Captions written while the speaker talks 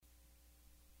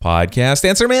Podcast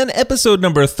Answer Man, episode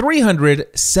number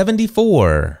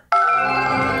 374.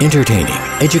 Entertaining,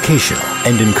 educational,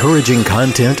 and encouraging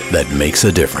content that makes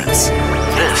a difference.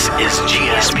 This is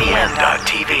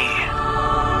GSPN.TV.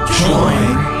 Join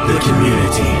the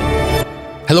community.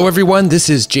 Hello, everyone. This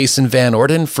is Jason Van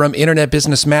Orden from Internet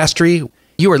Business Mastery.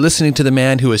 You are listening to the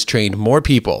man who has trained more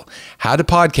people how to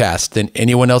podcast than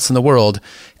anyone else in the world,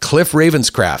 Cliff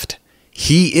Ravenscraft.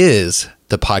 He is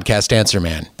the Podcast Answer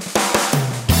Man.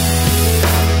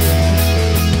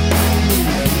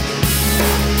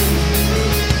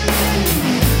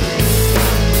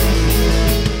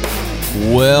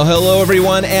 Well, hello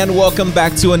everyone, and welcome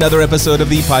back to another episode of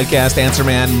the Podcast Answer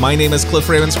Man. My name is Cliff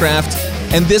Ravenscraft,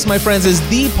 and this, my friends, is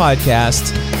the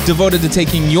podcast devoted to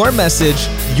taking your message,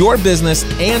 your business,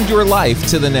 and your life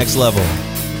to the next level.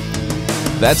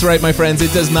 That's right, my friends.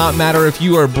 It does not matter if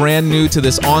you are brand new to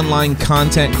this online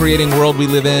content creating world we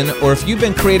live in, or if you've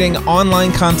been creating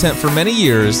online content for many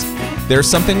years. There's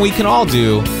something we can all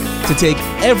do to take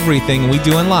everything we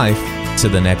do in life to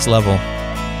the next level.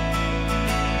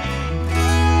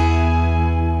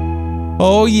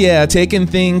 Oh yeah, taking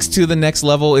things to the next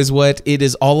level is what it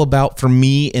is all about for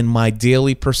me in my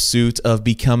daily pursuit of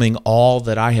becoming all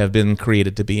that I have been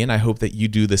created to be, and I hope that you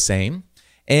do the same.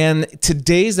 And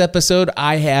today's episode,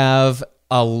 I have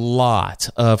a lot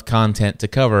of content to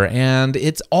cover, and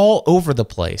it's all over the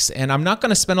place. And I'm not going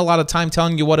to spend a lot of time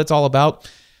telling you what it's all about.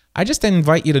 I just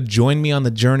invite you to join me on the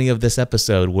journey of this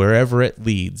episode, wherever it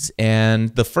leads.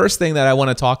 And the first thing that I want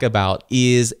to talk about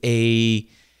is a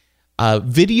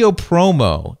video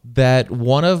promo that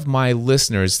one of my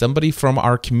listeners, somebody from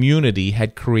our community,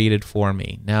 had created for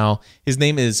me. Now, his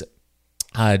name is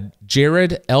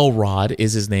Jared Elrod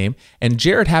is his name, and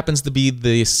Jared happens to be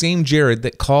the same Jared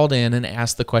that called in and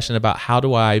asked the question about how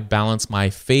do I balance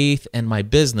my faith and my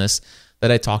business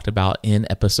that I talked about in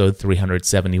episode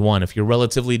 371. If you're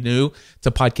relatively new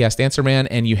to Podcast Answer Man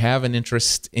and you have an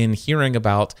interest in hearing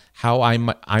about how I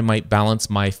might balance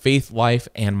my faith life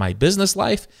and my business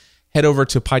life, head over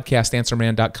to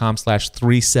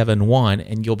podcastanswerman.com/371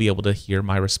 and you'll be able to hear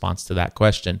my response to that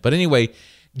question. But anyway,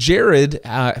 Jared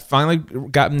finally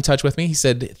got in touch with me. He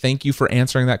said, thank you for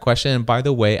answering that question. And by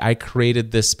the way, I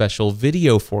created this special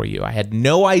video for you. I had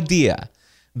no idea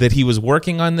that he was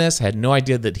working on this. I had no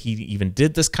idea that he even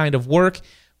did this kind of work,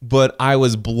 but I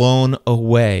was blown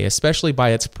away, especially by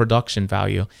its production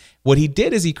value. What he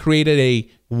did is he created a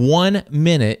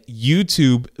 1-minute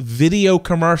YouTube video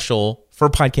commercial for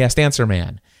Podcast Answer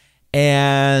Man.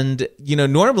 And, you know,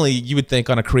 normally you would think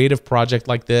on a creative project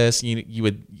like this, you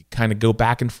would kind of go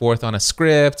back and forth on a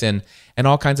script and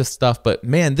all kinds of stuff. But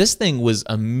man, this thing was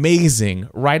amazing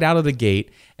right out of the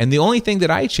gate. And the only thing that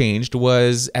I changed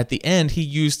was at the end, he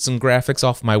used some graphics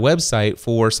off my website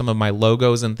for some of my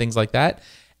logos and things like that.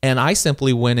 And I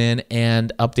simply went in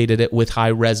and updated it with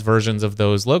high-res versions of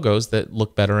those logos that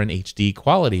look better in HD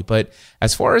quality. But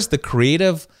as far as the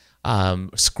creative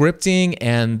scripting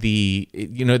and the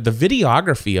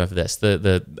videography of this,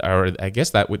 or I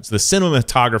guess that was the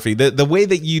cinematography, the way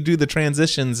that you do the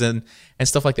transitions and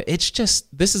stuff like that.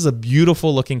 This is a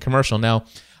beautiful looking commercial. Now,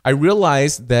 I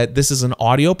realize that this is an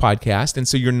audio podcast, and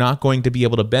so you're not going to be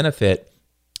able to benefit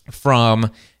from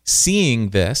seeing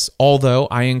this, although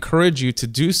I encourage you to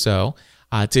do so.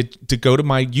 To go to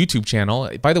my YouTube channel.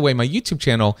 By the way, my YouTube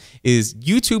channel is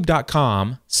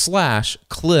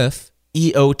youtube.com/Cliff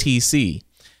EOTC.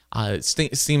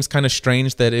 It seems kind of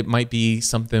strange that it might be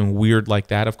something weird like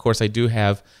that. Of course, I do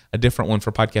have a different one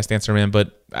for Podcast Answer Man,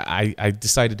 but I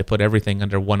decided to put everything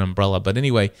under one umbrella. But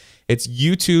anyway, it's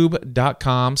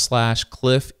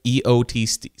youtube.com/Cliff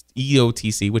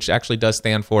EOTC, which actually does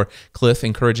stand for Cliff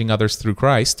Encouraging Others Through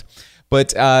Christ.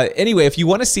 But anyway, if you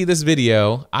want to see this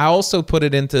video, I will also put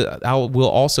it into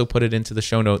the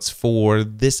show notes for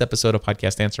this episode of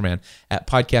Podcast Answer Man at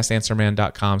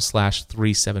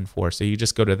podcastanswerman.com/374. So you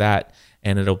just go to that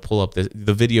and it'll pull up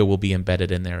the video will be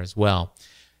embedded in there as well.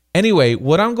 Anyway,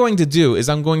 what I'm going to do is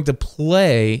I'm going to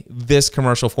play this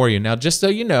commercial for you. Now, just so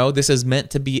you know, this is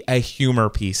meant to be a humor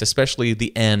piece, especially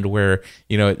the end where,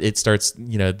 it starts,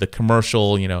 the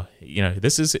commercial,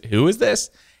 this is, who is this?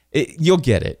 You'll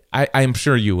get it. I'm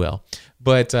sure you will.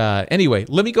 But anyway,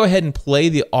 let me go ahead and play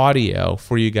the audio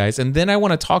for you guys. And then I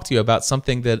want to talk to you about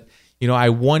something that, I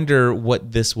wonder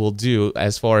what this will do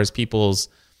as far as people's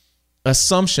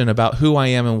assumption about who I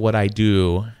am and what I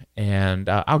do. And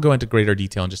I'll go into greater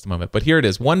detail in just a moment. But here it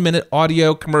is, 1-minute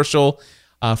audio commercial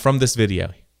from this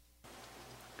video.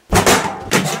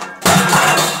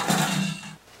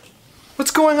 What's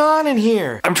going on in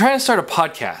here? I'm trying to start a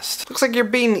podcast. Looks like you're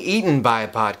being eaten by a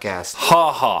podcast.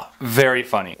 Ha ha. Very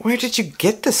funny. Where did you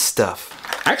get this stuff?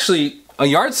 Actually, A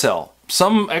yard sale.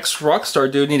 Some ex-rockstar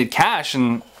dude needed cash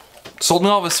and sold me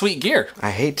all of his sweet gear.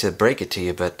 I hate to break it to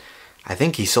you, but I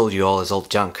think he sold you all his old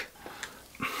junk.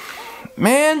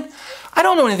 Man, I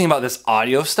don't know anything about this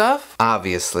audio stuff.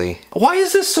 Obviously. Why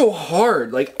is this so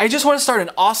hard? Like, I just want to start an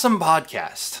awesome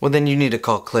podcast. Well, then you need to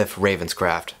call Cliff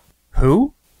Ravenscraft.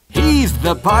 Who? He's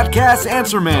the podcast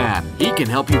answer man. He can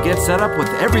help you get set up with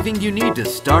everything you need to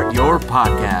start your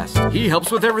podcast. He helps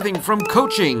with everything from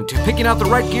coaching to picking out the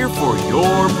right gear for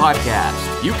your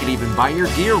podcast. You can even buy your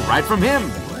gear right from him.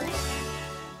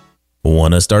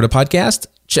 Want to start a podcast?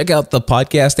 Check out the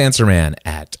Podcast Answer Man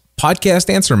at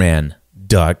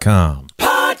podcastanswerman.com.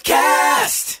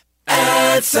 Podcast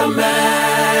Answer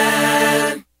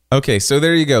Man. Okay, so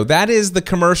there you go. That is the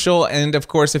commercial. And of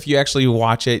course, if you actually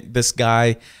watch it, this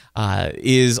guy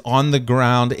is on the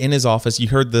ground in his office. You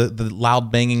heard the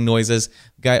loud banging noises.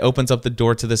 The guy opens up the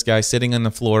door to this guy sitting on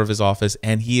the floor of his office,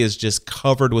 and he is just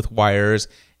covered with wires.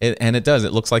 And it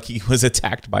looks like he was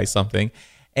attacked by something.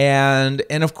 And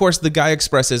of course, the guy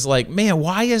expresses like, man,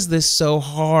 why is this so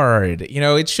hard? You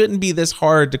know, it shouldn't be this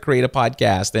hard to create a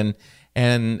podcast.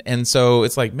 And so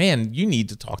it's like, man, you need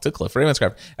to talk to Cliff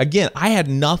Ravenscraft. Again, I had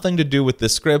nothing to do with the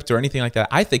script or anything like that.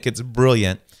 I think it's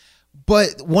brilliant.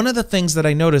 But one of the things that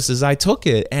I noticed is I took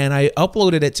it and I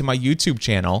uploaded it to my YouTube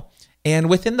channel. And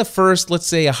within the first, let's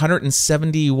say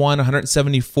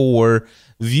 174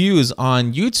 views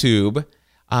on YouTube,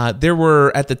 there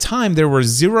were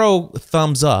 0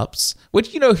 thumbs ups,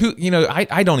 which,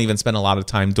 I don't even spend a lot of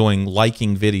time doing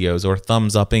liking videos or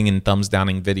thumbs upping and thumbs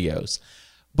downing videos.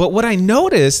 But what I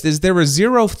noticed is there were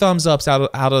 0 thumbs ups out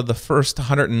of the first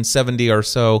 170 or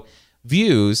so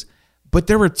views, but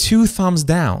there were 2 thumbs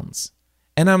downs.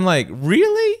 And I'm like,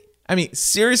 really? I mean,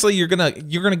 seriously, you're gonna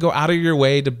go out of your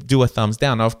way to do a thumbs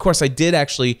down. Now, of course, I did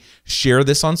actually share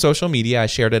this on social media. I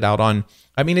shared it out on,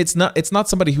 I mean, it's not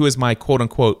somebody who is my quote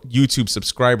unquote YouTube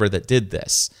subscriber that did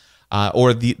this,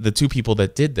 or the 2 people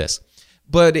that did this.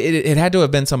 But it had to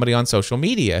have been somebody on social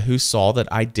media who saw that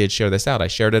I did share this out. I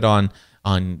shared it on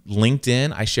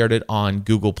LinkedIn, I shared it on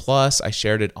Google+, I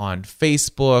shared it on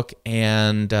Facebook,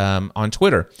 and on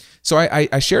Twitter. So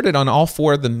I shared it on all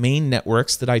 4 of the main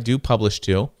networks that I do publish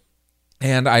to,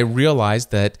 and I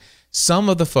realized that some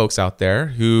of the folks out there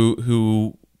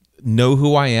who know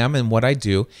who I am and what I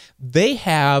do, they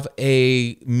have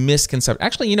a misconception.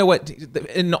 Actually, you know what?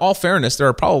 In all fairness, there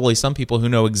are probably some people who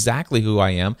know exactly who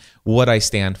I am, what I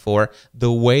stand for,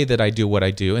 the way that I do what I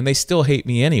do, and they still hate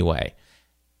me anyway.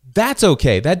 That's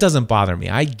okay. That doesn't bother me.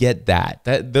 I get that.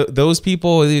 Those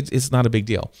people, it's not a big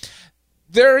deal.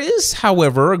 There is,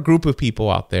 however, a group of people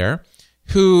out there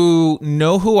who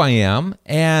know who I am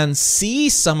and see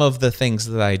some of the things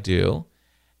that I do,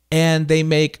 and they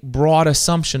make broad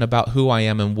assumption about who I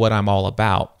am and what I'm all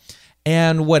about.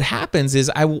 And what happens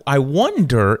is I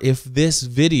wonder if this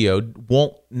video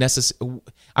won't necessarily,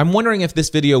 I'm wondering if this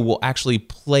video will actually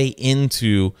play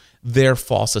into their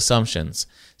false assumptions.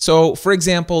 So, for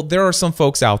example, there are some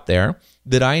folks out there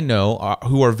that I know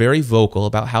who are very vocal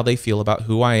about how they feel about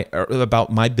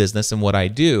about my business and what I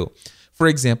do. For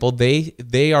example,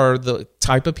 they are the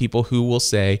type of people who will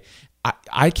say,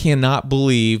 I cannot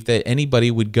believe that anybody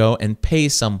would go and pay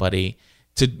somebody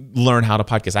to learn how to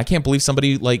podcast. I can't believe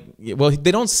somebody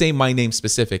they don't say my name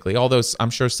specifically, although I'm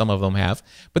sure some of them have,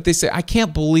 but they say, I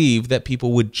can't believe that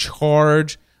people would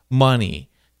charge money,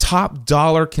 top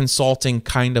dollar consulting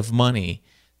kind of money,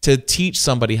 to teach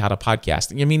somebody how to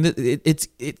podcast. I mean,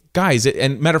 guys,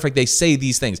 and matter of fact, they say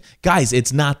these things. Guys,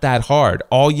 it's not that hard.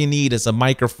 All you need is a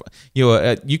microphone.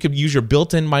 You could use your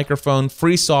built-in microphone,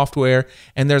 free software,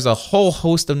 and there's a whole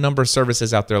host of number of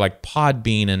services out there like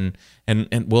Podbean and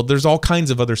well, there's all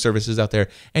kinds of other services out there.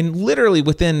 And literally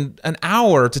within an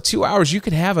hour to 2 hours, you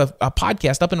could have a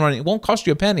podcast up and running. It won't cost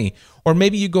you a penny. Or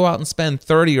maybe you go out and spend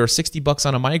 $30 or $60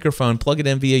 on a microphone, plug it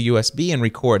in via USB and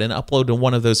record and upload to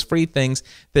one of those free things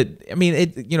that, I mean,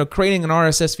 creating an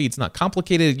RSS feed is not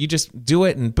complicated. You just do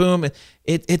it and boom,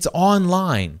 it's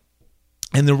online.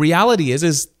 And the reality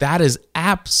is that is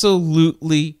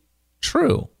absolutely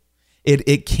true.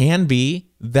 It can be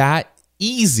that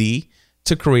easy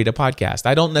to create a podcast.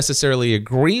 I don't necessarily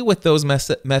agree with those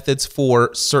methods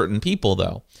for certain people,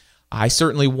 though. I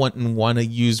certainly wouldn't want to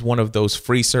use one of those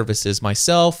free services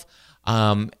myself.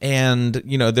 And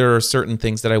there are certain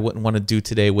things that I wouldn't want to do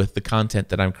today with the content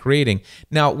that I'm creating.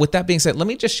 Now, with that being said, let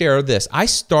me just share this. I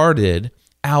started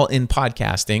out in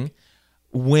podcasting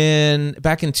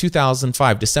back in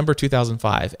 2005, December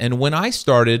 2005. And when I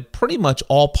started, pretty much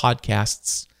all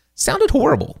podcasts sounded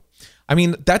horrible. I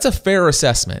mean, that's a fair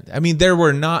assessment. I mean, there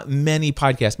were not many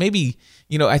podcasts. Maybe,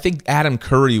 I think Adam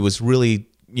Curry was really,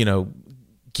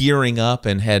 gearing up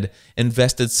and had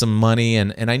invested some money.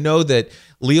 And I know that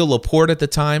Leo Laporte at the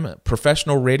time, a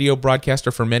professional radio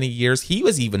broadcaster for many years, he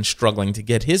was even struggling to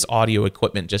get his audio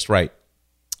equipment just right.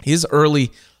 His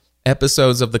early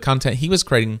episodes of the content he was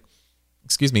creating,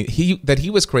 he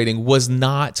was creating was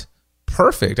not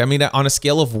perfect. I mean, on a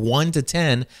scale of 1 to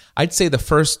 10, I'd say the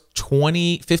first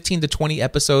 15 to 20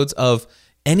 episodes of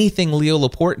anything Leo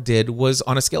Laporte did was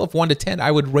on a scale of 1 to 10, I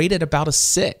would rate it about a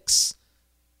 6.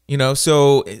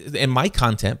 So, and my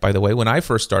content, by the way, when I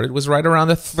first started was right around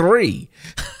a 3.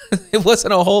 It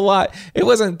wasn't a whole lot. It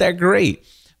wasn't that great.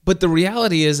 But the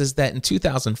reality is that in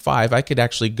 2005, I could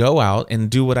actually go out and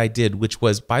do what I did, which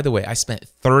was, by the way, I spent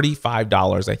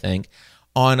 $35, I think,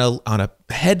 on a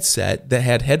headset that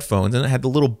had headphones, and it had the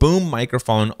little boom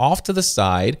microphone off to the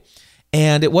side.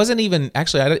 And it wasn't even,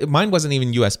 actually, mine wasn't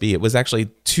even USB. It was actually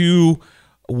 2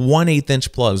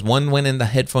 1/8-inch plugs. One went in the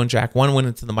headphone jack, one went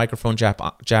into the microphone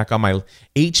jack on my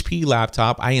HP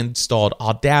laptop. I installed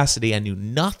Audacity. I knew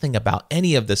nothing about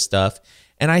any of this stuff.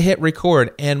 And I hit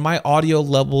record, and my audio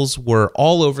levels were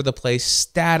all over the place,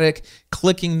 static,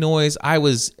 clicking noise. I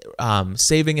was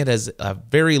saving it as a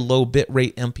very low bit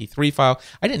rate MP3 file.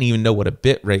 I didn't even know what a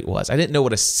bit rate was. I didn't know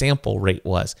what a sample rate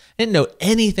was. I didn't know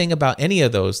anything about any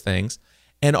of those things.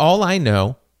 And all I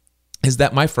know is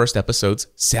that my first episodes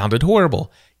sounded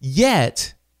horrible.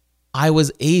 Yet, I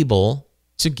was able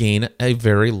to gain a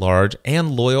very large and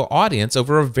loyal audience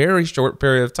over a very short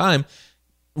period of time,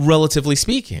 relatively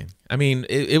speaking. I mean,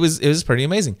 it was pretty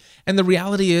amazing. And the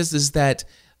reality is that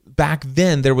back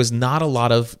then there was not a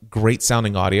lot of great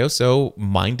sounding audio, so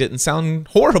mine didn't sound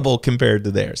horrible compared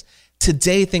to theirs.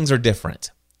 Today things are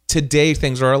different. Today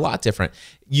things are a lot different.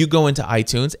 You go into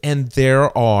iTunes and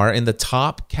there are in the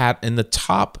top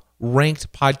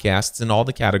ranked podcasts in all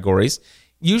the categories,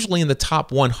 usually in the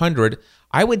top 100.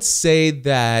 I would say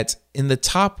that in the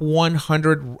top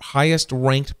 100 highest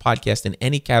ranked podcast in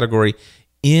any category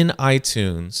in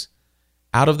iTunes,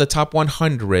 out of the top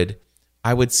 100,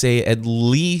 I would say at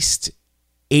least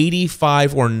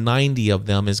 85 or 90 of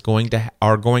them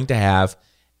are going to have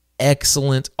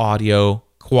excellent audio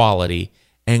quality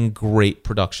and great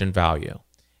production value.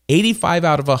 85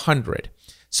 out of 100.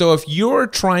 So if you're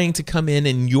trying to come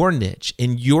in your niche,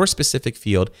 in your specific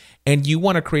field, and you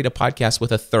want to create a podcast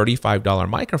with a $35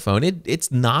 microphone,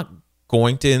 it's not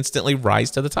going to instantly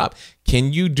rise to the top.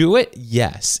 Can you do it?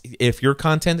 Yes. If your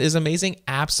content is amazing,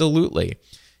 absolutely.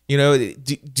 Do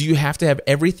you have to have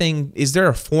everything? Is there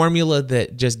a formula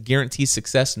that just guarantees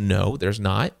success? No, there's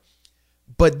not.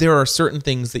 But there are certain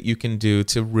things that you can do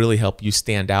to really help you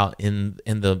stand out in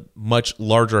the much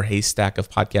larger haystack of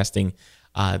podcasting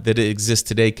that exists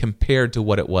today compared to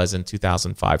what it was in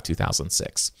 2005,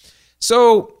 2006.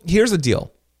 So here's the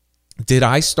deal. Did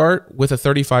I start with a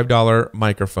 $35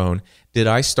 microphone? Did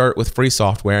I start with free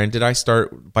software? And did I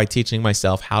start by teaching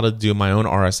myself how to do my own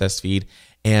RSS feed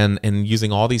and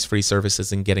using all these free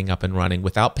services and getting up and running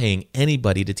without paying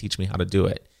anybody to teach me how to do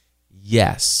it?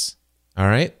 Yes. All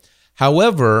right.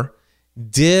 However,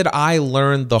 did I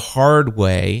learn the hard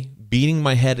way, beating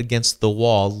my head against the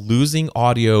wall, losing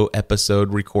audio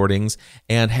episode recordings,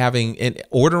 and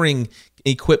ordering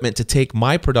equipment to take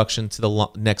my production to the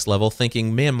next level,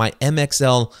 thinking, man, my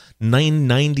MXL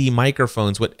 990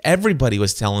 microphones, what everybody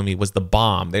was telling me was the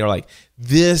bomb. They were like,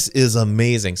 this is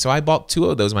amazing. So I bought 2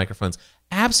 of those microphones.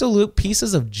 Absolute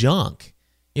pieces of junk.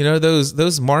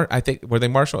 I think, were they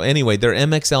Marshall? Anyway, they're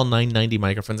MXL 990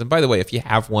 microphones. And by the way, if you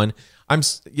have one,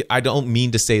 I don't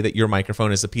mean to say that your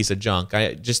microphone is a piece of junk.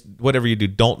 Whatever you do,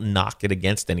 don't knock it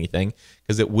against anything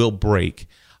because it will break.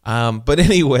 But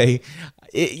anyway,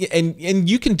 and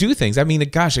you can do things. I mean,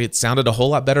 gosh, it sounded a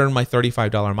whole lot better than my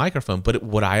 $35 microphone, but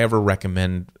would I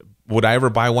ever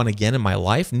buy one again in my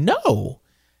life? No.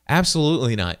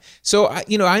 Absolutely not. So,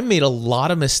 I made a lot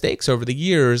of mistakes over the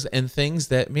years and things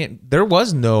that, man, there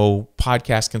was no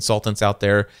podcast consultants out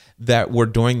there that were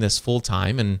doing this full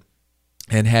time and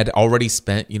had already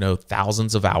spent,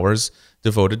 thousands of hours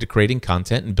devoted to creating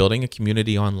content and building a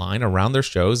community online around their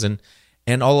shows and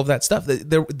all of that stuff.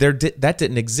 That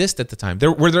didn't exist at the time.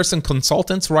 Were there some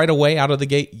consultants right away out of the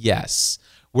gate? Yes.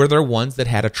 Were there ones that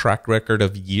had a track record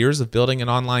of years of building an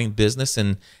online business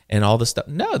and all this stuff?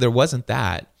 No, there wasn't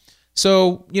that.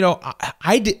 So,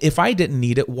 if I didn't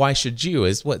need it, why should you,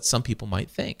 is what some people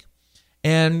might think.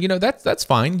 And, that's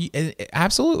fine.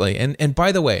 Absolutely. And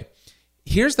by the way,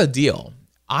 here's the deal.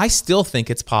 I still think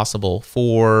it's possible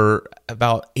for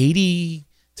about 80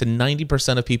 to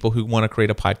 90% of people who want to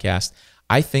create a podcast.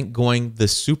 I think going the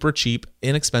super cheap,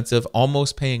 inexpensive,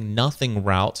 almost paying nothing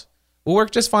route will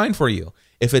work just fine for you.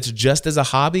 If it's just as a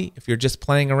hobby, if you're just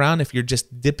playing around, if you're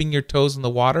just dipping your toes in the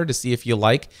water to see if you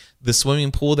like the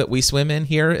swimming pool that we swim in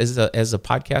here as a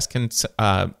podcast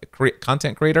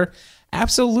content creator,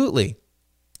 absolutely.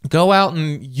 Go out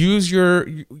and use your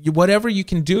whatever you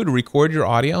can do to record your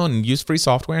audio and use free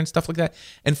software and stuff like that.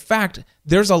 In fact,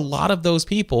 there's a lot of those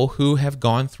people who have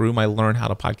gone through my Learn How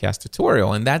to Podcast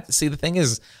tutorial. And the thing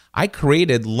is, I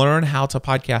created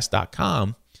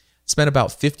learnhowtopodcast.com, spent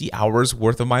about 50 hours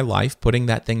worth of my life putting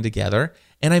that thing together,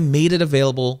 and I made it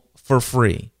available for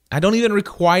free. I don't even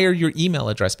require your email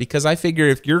address because I figure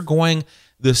if you're going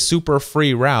the super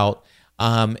free route,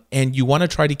 and you want to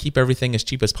try to keep everything as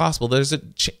cheap as possible, there's a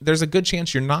good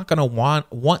chance you're not going to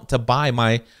want to buy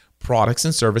my products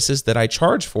and services that I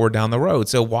charge for down the road.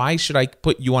 So why should I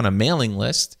put you on a mailing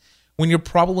list when you're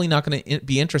probably not going to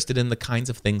be interested in the kinds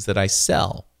of things that I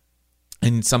sell?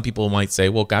 And some people might say,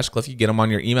 well, gosh, Cliff, you get them on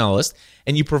your email list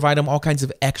and you provide them all kinds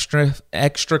of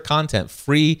extra content,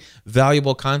 free,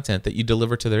 valuable content that you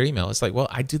deliver to their email. It's like, well,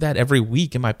 I do that every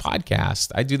week in my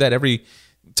podcast. I do that every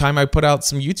time I put out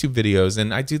some YouTube videos,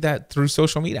 and I do that through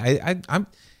social media.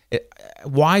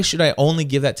 Why should I only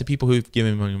give that to people who've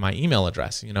given me my email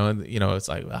address? It's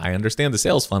like, I understand the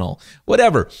sales funnel,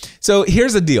 whatever. So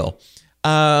here's the deal.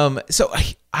 So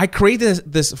I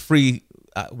created this free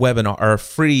webinar or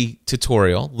free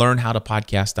tutorial,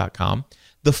 learnhowtopodcast.com.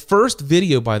 The first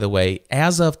video, by the way,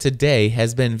 as of today,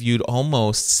 has been viewed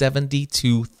almost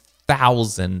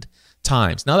 72,000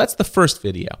 times. Now that's the first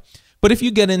video. But if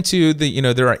you get into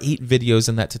there are 8 videos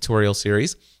in that tutorial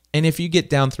series. And if you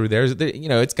get down through there,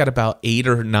 it's got about 8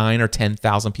 or 9 or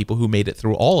 10,000 people who made it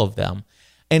through all of them.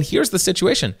 And here's the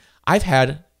situation. I've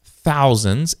had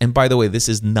thousands, and by the way, this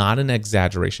is not an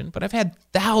exaggeration, but I've had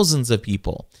thousands of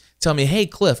people tell me, hey,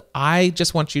 Cliff, I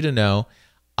just want you to know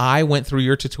I went through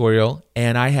your tutorial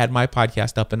and I had my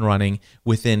podcast up and running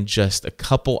within just a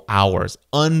couple hours.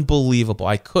 Unbelievable.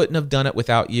 I couldn't have done it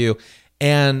without you.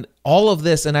 And all of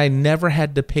this, and I never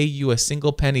had to pay you a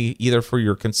single penny either for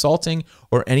your consulting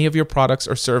or any of your products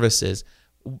or services.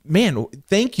 Man,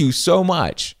 thank you so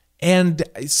much. And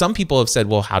some people have said,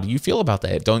 well, how do you feel about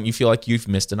that? Don't you feel like you've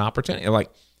missed an opportunity? I'm like,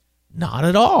 not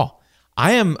at all.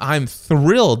 I'm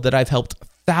thrilled that I've helped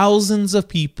thousands of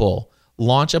people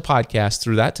launch a podcast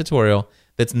through that tutorial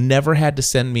that's never had to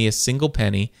send me a single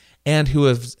penny, and who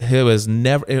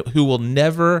will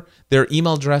never, their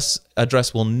email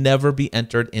address will never be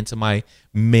entered into my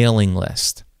mailing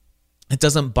list. It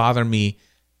doesn't bother me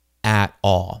at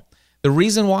all. The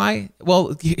reason why,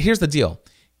 well, here's the deal.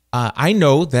 I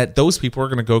know that those people are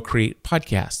going to go create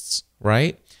podcasts,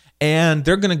 right? And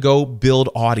they're going to go build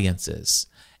audiences.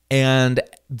 And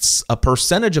a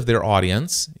percentage of their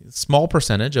audience, small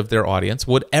percentage of their audience,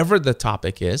 whatever the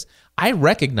topic is, I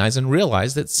recognize and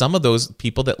realize that some of those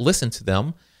people that listen to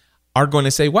them are going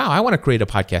to say, wow, I want to create a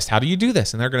podcast. How do you do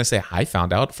this? And they're going to say, I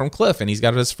found out from Cliff, and he's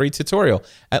got this free tutorial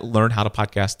at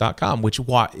learnhowtopodcast.com, which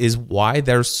is why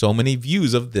there's so many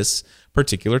views of this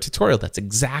particular tutorial. That's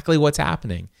exactly what's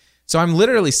happening. So I'm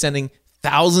literally sending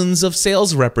thousands of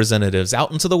sales representatives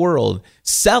out into the world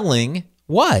selling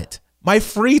what? My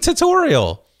free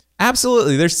tutorial.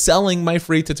 Absolutely. They're selling my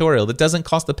free tutorial that doesn't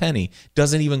cost a penny,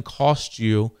 doesn't even cost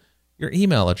you your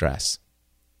email address.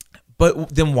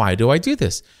 But then why do I do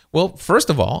this? Well, first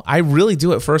of all, I really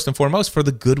do it first and foremost for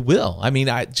the goodwill. I mean,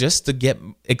 just to get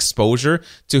exposure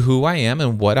to who I am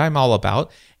and what I'm all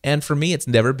about. And for me, it's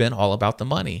never been all about the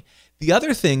money. The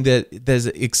other thing that's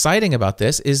exciting about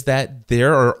this is that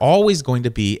there are always going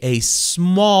to be a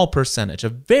small percentage, a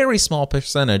very small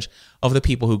percentage of the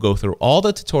people who go through all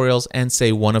the tutorials and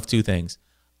say one of two things.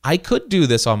 I could do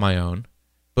this on my own,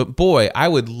 but boy, I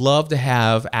would love to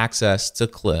have access to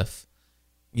Cliff,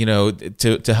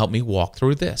 to help me walk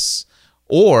through this.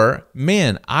 Or,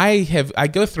 man, I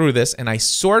go through this and I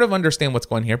sort of understand what's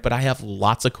going here, but I have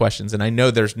lots of questions and I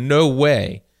know there's no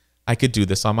way I could do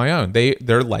this on my own.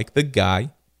 They're like the guy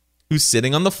who's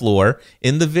sitting on the floor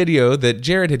in the video that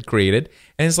Jared had created,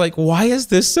 and it's like, why is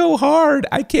this so hard?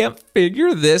 I can't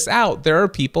figure this out. There are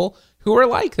people who are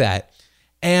like that.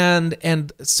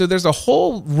 And so there's a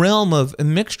whole realm of a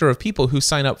mixture of people who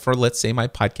sign up for, let's say, my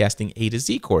podcasting A to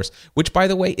Z course, which, by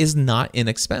the way, is not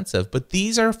inexpensive. But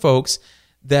these are folks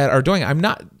that are doing,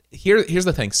 here's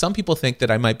the thing. Some people think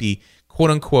that I might be, quote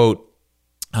unquote,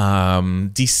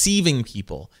 deceiving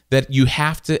people, that you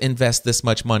have to invest this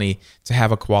much money to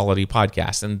have a quality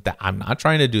podcast. And I'm not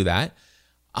trying to do that.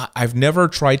 I've never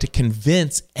tried to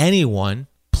convince anyone,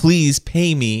 please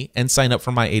pay me and sign up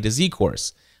for my A to Z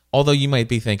course. Although you might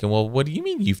be thinking, well, what do you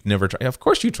mean you've never tried? Of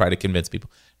course you try to convince people.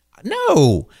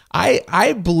 No,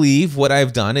 I believe what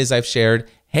I've done is I've shared,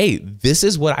 hey, this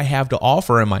is what I have to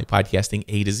offer in my podcasting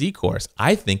A to Z course.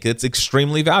 I think it's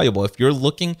extremely valuable. If you're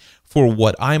looking for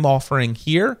what I'm offering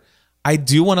here, I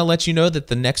do want to let you know that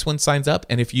the next one signs up.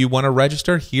 And if you want to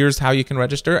register, here's how you can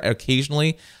register.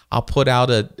 Occasionally, I'll put out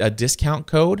a discount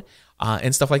code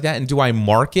and stuff like that. And do I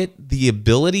market the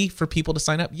ability for people to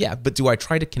sign up? Yeah. But do I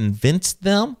try to convince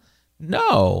them?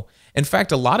 No. In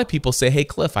fact, a lot of people say, hey,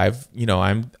 Cliff, I'm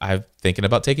thinking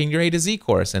about taking your A to Z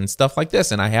course and stuff like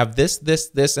this. And I have this,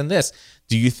 and this.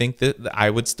 Do you think that I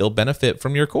would still benefit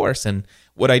from your course? And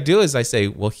what I do is I say,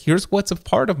 well, here's what's a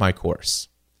part of my course.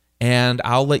 And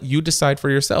I'll let you decide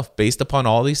for yourself based upon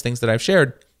all these things that I've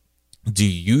shared. Do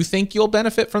you think you'll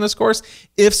benefit from this course?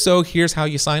 If so, here's how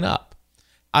you sign up.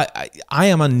 I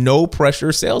am a no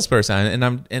pressure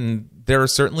salesperson, and there are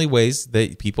certainly ways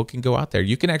that people can go out there.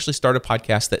 You can actually start a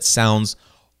podcast that sounds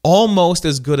almost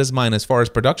as good as mine as far as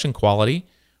production quality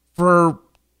for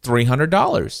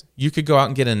 $300. You could go out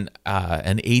and get an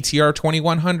ATR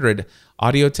 2100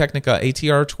 Audio-Technica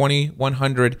ATR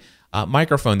 2100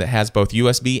 microphone that has both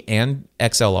USB and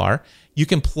XLR. You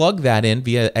can plug that in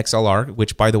via XLR,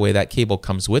 which, by the way, that cable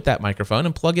comes with that microphone,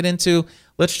 and plug it into,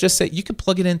 let's just say, you could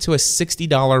plug it into a $60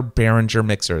 Behringer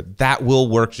mixer. That will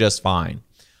work just fine.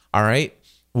 All right.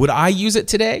 Would I use it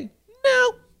today?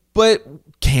 No. But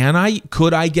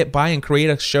could I get by and create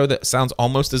a show that sounds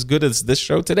almost as good as this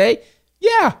show today?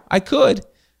 Yeah, I could.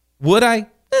 Would I?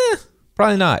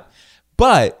 Probably not.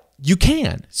 But you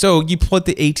can. So you put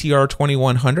the ATR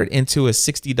 2100 into a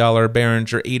 $60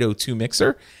 Behringer 802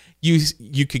 mixer.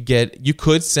 You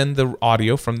could send the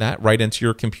audio from that right into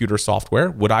your computer software.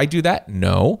 Would I do that?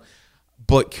 No.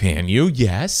 But can you?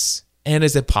 Yes. And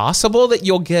is it possible that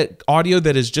you'll get audio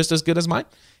that is just as good as mine?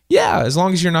 Yeah, as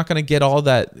long as you're not going to get all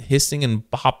that hissing and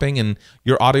popping and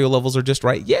your audio levels are just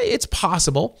right. Yeah, it's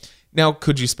possible. Now,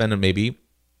 could you spend maybe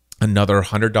another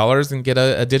 $100 and get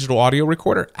a digital audio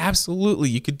recorder?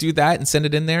 Absolutely. You could do that and send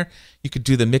it in there. You could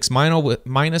do the mix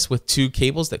minus with 2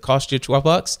 cables that cost you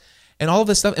 $12 and all of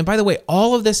this stuff. And by the way,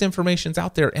 all of this information's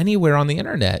out there anywhere on the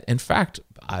internet. In fact,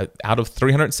 out of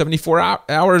 374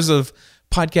 hours of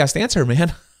podcast answer,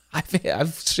 man,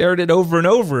 I've shared it over and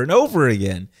over and over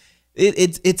again.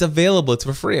 It's available. It's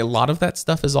for free. A lot of that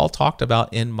stuff is all talked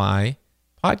about in my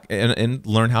in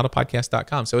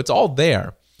learnhowtopodcast.com. So it's all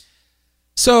there.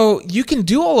 So you can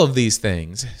do all of these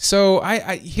things. So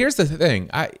here's the thing.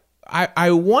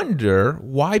 I wonder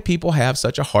why people have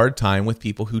such a hard time with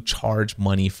people who charge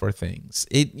money for things.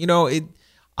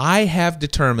 I have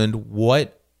determined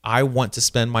what I want to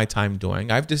spend my time doing.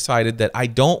 I've decided that I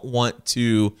don't want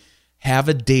to have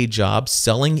a day job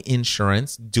selling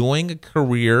insurance, doing a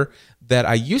career that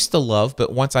I used to love,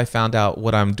 but once I found out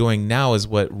what I'm doing now is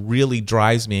what really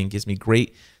drives me and gives me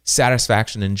great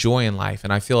satisfaction and joy in life.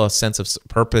 And I feel a sense of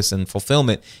purpose and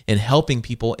fulfillment in helping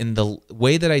people in the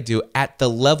way that I do at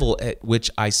the level at which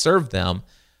I serve them,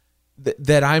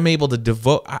 that I'm able to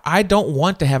devote. I don't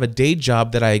want to have a day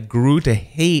job that I grew to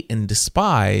hate and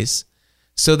despise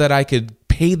so that I could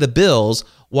pay the bills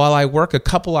while I work a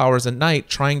couple hours a night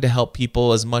trying to help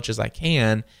people as much as I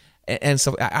can. And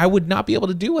so I would not be able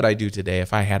to do what I do today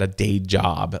if I had a day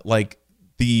job, like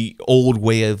the old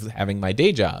way of having my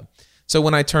day job. So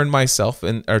when I turned myself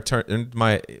turned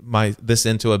my this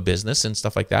into a business and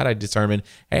stuff like that, I determined,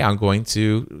 hey, I'm going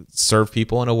to serve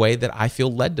people in a way that I feel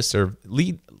led to serve.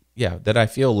 That I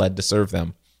feel led to serve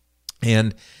them.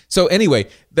 And so anyway,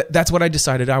 that's what I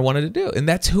decided I wanted to do. And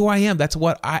that's who I am. That's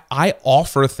what I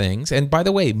offer things. And by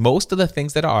the way, most of the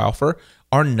things that I offer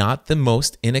are not the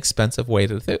most inexpensive way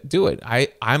to do it.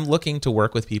 I'm looking to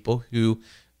work with people who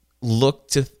look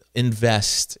to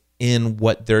invest in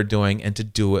what they're doing and to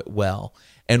do it well.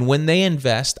 And when they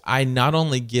invest, I not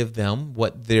only give them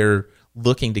what they're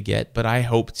looking to get, but I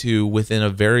hope to, within a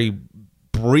very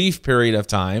brief period of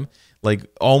time, like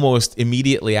almost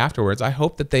immediately afterwards, I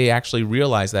hope that they actually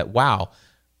realize that, wow,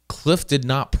 Cliff did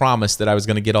not promise that I was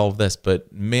going to get all of this,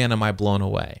 but man, am I blown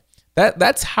away.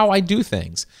 That's how I do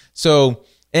things. So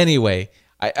anyway,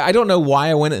 I don't know why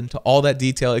I went into all that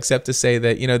detail except to say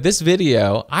that, this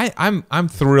video, I'm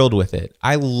thrilled with it.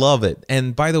 I love it.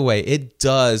 And by the way, it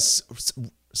does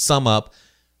sum up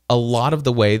a lot of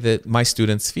the way that my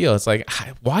students feel. It's like,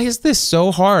 why is this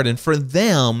so hard? And for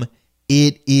them,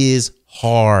 it is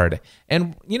hard.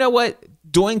 And you know what?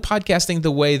 Doing podcasting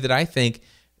the way that I think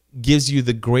gives you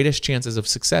the greatest chances of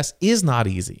success is not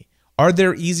easy. Are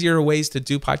there easier ways to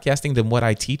do podcasting than what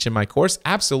I teach in my course?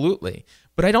 Absolutely.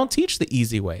 But I don't teach the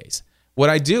easy ways. What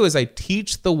I do is I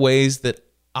teach the ways that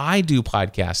I do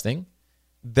podcasting,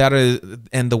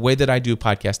 and the way that I do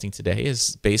podcasting today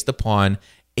is based upon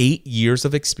 8 years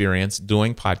of experience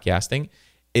doing podcasting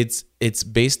It's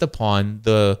based upon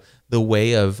the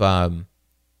way of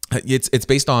it's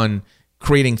based on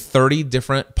creating 30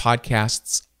 different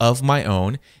podcasts of my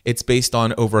own. It's based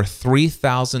on over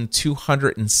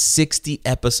 3,260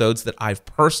 episodes that I've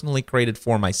personally created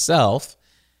for myself.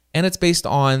 And it's based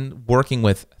on working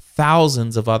with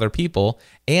thousands of other people,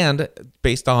 and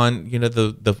based on,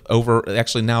 the over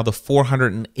actually now the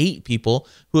 408 people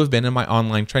who have been in my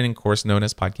online training course known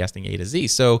as Podcasting A to Z.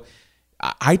 So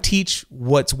I teach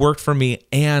what's worked for me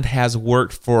and has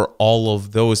worked for all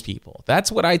of those people.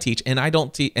 That's what I teach. And I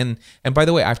don't teach. And by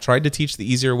the way, I've tried to teach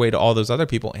the easier way to all those other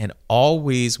people. And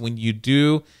always when you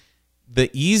do the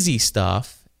easy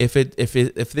stuff, if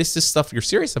this is stuff you're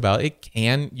serious about,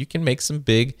 you can make some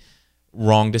big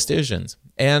wrong decisions.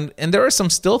 And there are some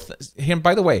still, and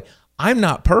by the way, I'm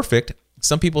not perfect.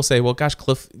 Some people say, well, gosh,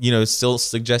 Cliff, still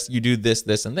suggests you do this,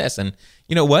 this, and this. And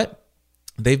you know what?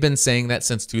 They've been saying that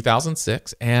since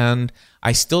 2006, and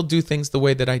I still do things the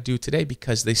way that I do today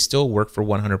because they still work for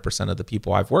 100% of the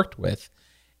people I've worked with.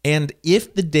 And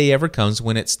if the day ever comes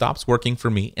when it stops working for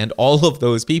me and all of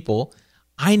those people,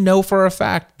 I know for a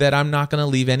fact that I'm not going to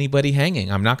leave anybody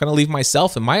hanging. I'm not going to leave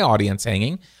myself and my audience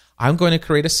hanging. I'm going to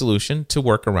create a solution to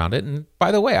work around it. And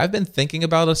by the way, I've been thinking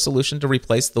about a solution to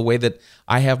replace the way that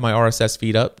I have my RSS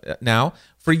feed up now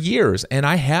for years, and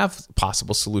I have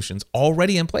possible solutions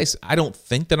already in place. I don't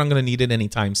think that I'm going to need it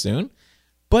anytime soon,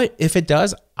 but if it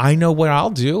does, I know what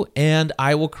I'll do, and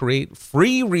I will create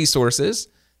free resources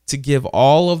to give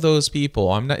all of those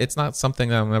people. It's not something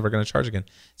that I'm ever going to charge again.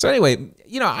 So anyway,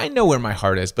 I know where my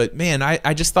heart is, but man,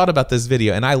 I just thought about this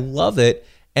video and I love it.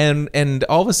 And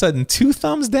all of a sudden, 2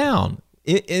 thumbs down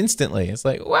instantly. It's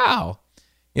like, wow.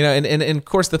 And of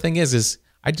course, the thing is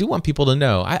I do want people to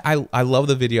know, I love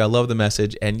the video. I love the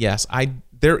message. And yes,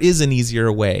 there is an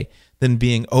easier way than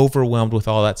being overwhelmed with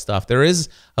all that stuff. There is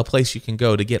a place you can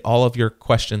go to get all of your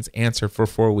questions answered for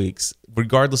 4 weeks,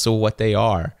 regardless of what they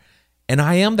are. And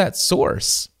I am that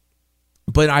source.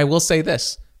 But I will say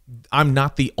this, I'm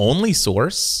not the only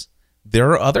source.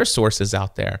 There are other sources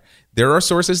out there. There are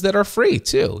sources that are free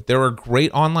too. There are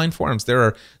great online forums.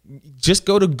 Just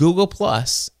go to Google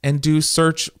Plus and do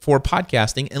search for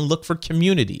podcasting and look for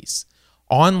communities,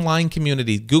 online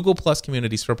communities, Google Plus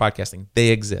communities for podcasting. They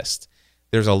exist.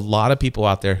 There's a lot of people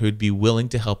out there who'd be willing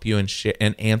to help you and share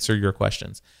and answer your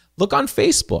questions. Look on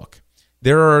Facebook.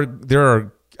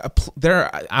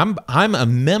 I'm a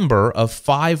member of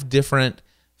 5 different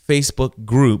Facebook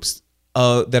groups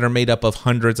that are made up of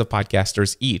hundreds of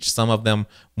podcasters each, some of them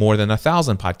more than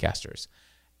 1,000 podcasters.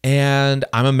 And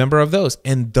I'm a member of those.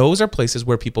 And those are places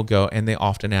where people go and they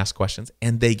often ask questions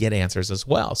and they get answers as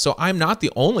well. So I'm not the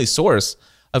only source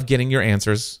of getting your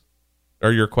answers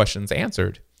or your questions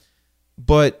answered.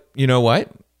 But you know what?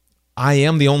 I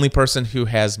am the only person who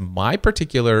has my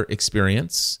particular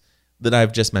experience that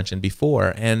I've just mentioned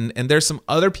before. And there's some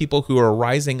other people who are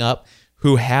rising up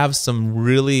who have some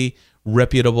really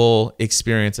reputable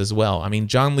experience as well. I mean,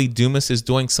 John Lee Dumas is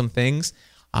doing some things.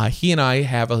 He and I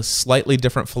have a slightly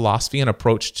different philosophy and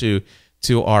approach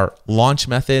to our launch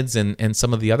methods and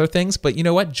some of the other things. But you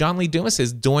know what? John Lee Dumas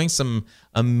is doing some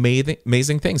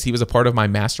amazing things. He was a part of my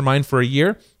mastermind for a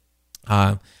year.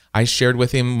 I shared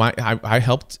with him, I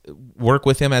helped work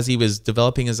with him as he was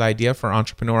developing his idea for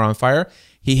Entrepreneur on Fire.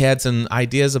 He had some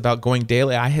ideas about going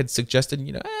daily. I had suggested,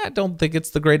 I don't think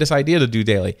it's the greatest idea to do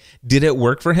daily. Did it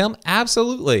work for him?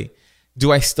 Absolutely.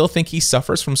 Do I still think he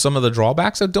suffers from some of the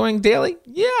drawbacks of doing daily?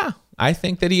 Yeah. I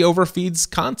think that he overfeeds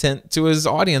content to his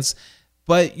audience.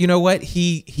 But you know what?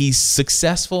 He's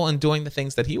successful in doing the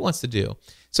things that he wants to do.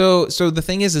 So the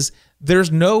thing is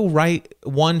there's no right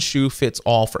one shoe fits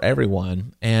all for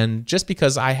everyone. And just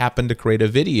because I happen to create a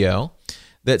video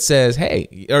that says,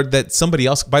 hey, or that somebody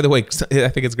else, by the way, I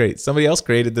think it's great. Somebody else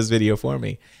created this video for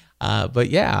me.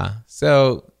 But yeah,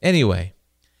 so anyway,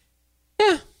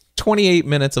 28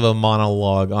 minutes of a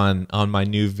monologue on my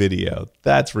new video.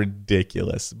 That's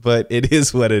ridiculous, but it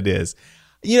is what it is.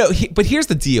 But here's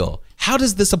the deal. How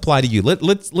does this apply to you?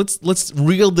 Let's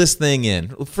reel this thing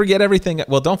in. Forget everything.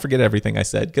 Well, don't forget everything I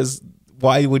said, because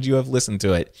why would you have listened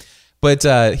to it? But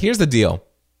here's the deal.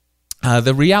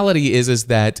 The reality is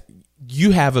that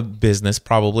you have a business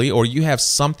probably, or you have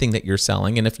something that you're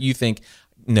selling. And if you think,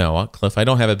 no, Cliff, I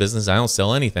don't have a business, I don't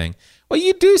sell anything. Well,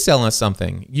 you do sell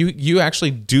something. You actually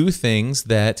do things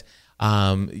that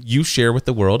you share with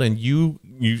the world, and you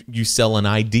sell an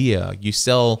idea. You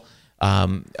sell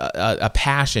a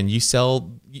passion.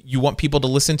 You want people to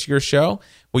listen to your show.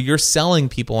 Well, you're selling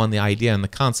people on the idea and the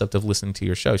concept of listening to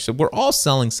your show. So we're all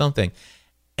selling something,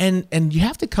 and you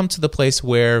have to come to the place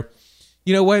where,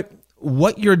 you know what,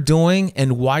 what you're doing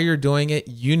and why you're doing it,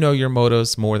 you know your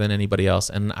motives more than anybody else.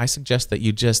 And I suggest that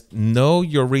you just know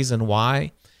your reason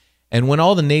why. And when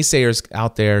all the naysayers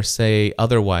out there say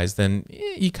otherwise, then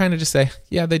you kind of just say,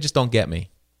 yeah, they just don't get me.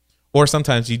 Or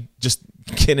sometimes you just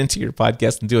get into your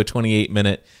podcast and do a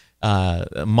 28-minute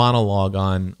monologue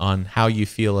on how you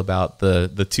feel about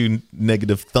the two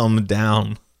negative thumb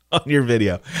down on your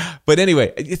video. But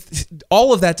anyway,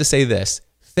 all of that to say this.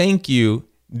 Thank you,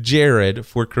 Jared,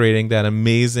 for creating that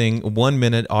amazing 1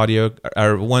 minute audio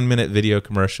or 1 minute video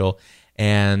commercial.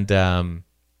 And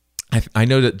I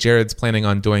know that Jared's planning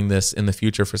on doing this in the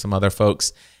future for some other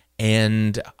folks.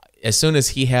 And as soon as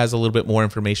he has a little bit more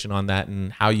information on that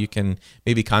and how you can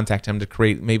maybe contact him to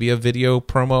create maybe a video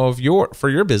promo for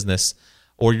your business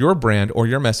or your brand or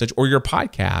your message or your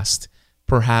podcast,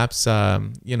 perhaps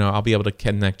I'll be able to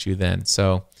connect you then.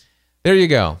 So there you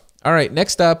go. All right,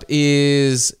 next up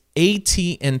is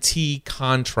AT&T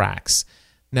contracts.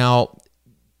 Now,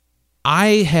 I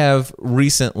have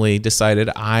recently decided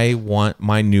I want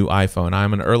my new iPhone.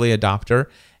 I'm an early adopter,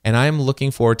 and I'm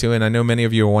looking forward to it. And I know many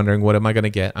of you are wondering, what am I going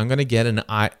to get? I'm going to get an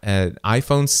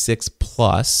iPhone 6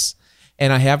 Plus,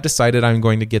 and I have decided I'm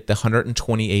going to get the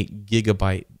 128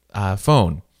 gigabyte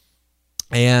phone.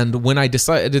 And when I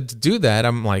decided to do that,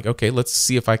 I'm like, okay, let's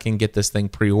see if I can get this thing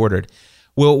pre-ordered.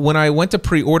 Well, when I went to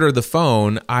pre-order the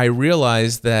phone, I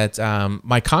realized that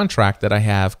my contract that I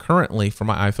have currently for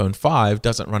my iPhone 5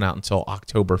 doesn't run out until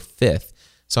October 5th.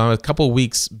 So I'm a couple of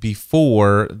weeks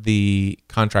before the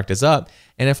contract is up.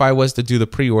 And if I was to do the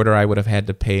pre-order, I would have had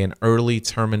to pay an early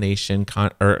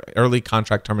early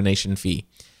contract termination fee.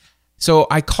 So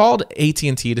I called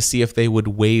AT&T to see if they would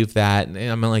waive that. And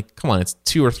I'm like, come on, it's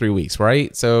 2 or 3 weeks,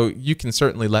 right? So you can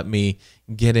certainly let me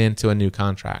get into a new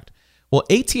contract. Well,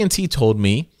 AT&T told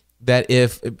me that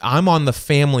if I'm on the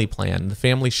family plan, the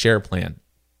family share plan,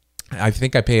 I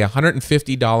think I pay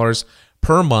 $150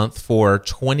 per month for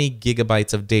 20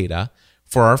 gigabytes of data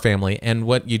for our family. And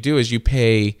what you do is you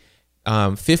pay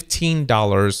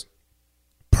 $15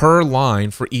 per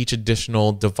line for each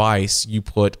additional device you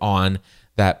put on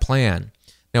that plan.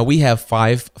 Now, we have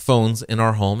 5 phones in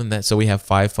our home, and so we have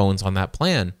 5 phones on that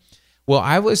plan. Well,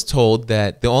 I was told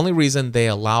that the only reason they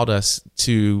allowed us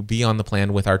to be on the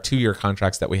plan with our 2-year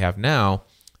contracts that we have now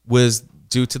was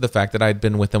due to the fact that I'd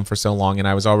been with them for so long and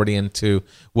I was already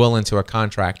well into a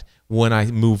contract when I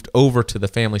moved over to the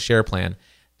family share plan.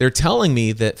 They're telling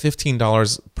me that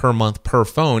 $15 per month per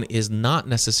phone is not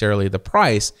necessarily the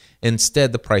price.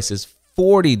 Instead, the price is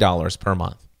 $40 per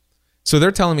month. So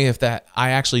they're telling me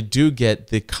I actually do get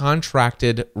the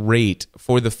contracted rate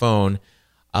for the phone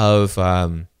of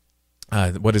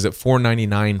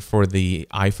 $499 for the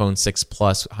iPhone 6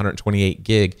 Plus 128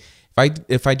 gig.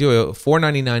 If I do a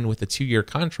 $499 with a 2-year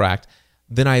contract,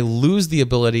 then I lose the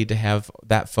ability to have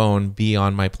that phone be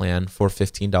on my plan for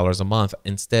 $15 a month.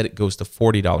 Instead, it goes to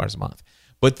 $40 a month.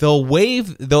 But they'll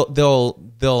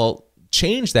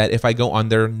change that if I go on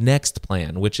their next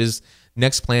plan,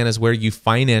 next plan is where you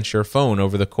finance your phone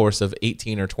over the course of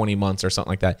 18 or 20 months or something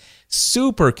like that.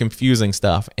 Super confusing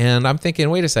stuff. And I'm thinking,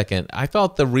 wait a second. I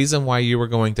thought the reason why you were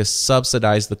going to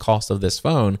subsidize the cost of this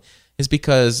phone is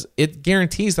because it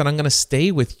guarantees that I'm going to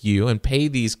stay with you and pay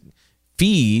these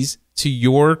fees to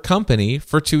your company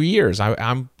for 2 years.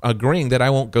 I'm agreeing that I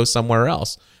won't go somewhere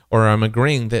else, or I'm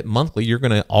agreeing that monthly you're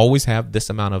going to always have this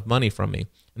amount of money from me.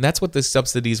 And that's what the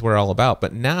subsidies were all about.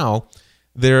 But now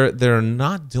they're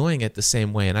not doing it the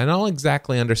same way. And I don't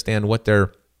exactly understand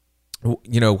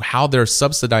how they're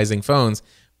subsidizing phones,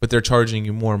 but they're charging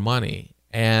you more money.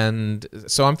 And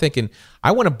so I'm thinking,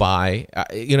 I want to buy,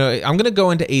 I'm going to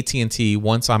go into AT&T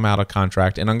once I'm out of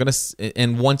contract,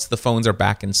 and once the phones are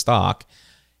back in stock.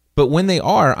 But when they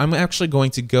are, I'm actually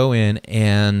going to go in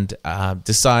and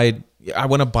decide I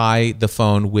want to buy the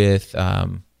phone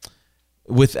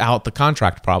without the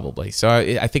contract, probably. So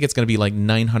I think it's going to be like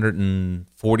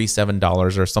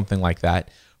 $947 or something like that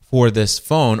for this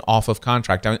phone off of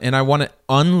contract. And I want it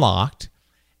unlocked.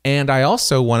 And I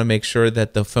also want to make sure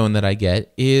that the phone that I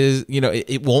get is,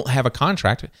 it won't have a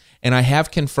contract. And I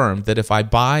have confirmed that if I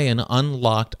buy an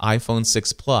unlocked iPhone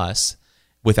 6 Plus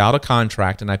without a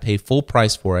contract and I pay full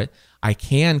price for it, I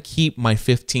can keep my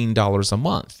 $15 a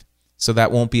month. So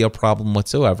that won't be a problem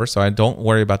whatsoever. So I don't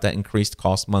worry about that increased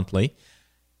cost monthly.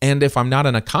 And if I'm not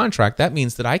in a contract, that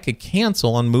means that I could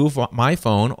cancel and move my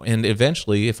phone. And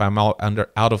eventually, if I'm out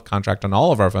of contract on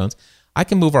all of our phones, I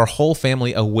can move our whole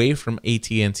family away from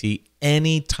AT&T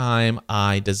anytime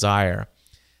I desire.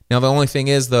 Now, the only thing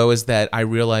is that I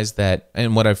realized that,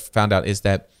 and what I've found out is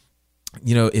that,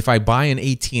 if I buy an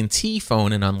AT&T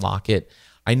phone and unlock it,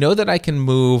 I know that I can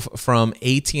move from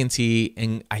AT&T,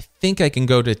 and I think I can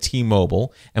go to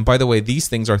T-Mobile. And by the way, these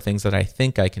things are things that I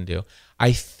think I can do.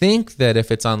 I think that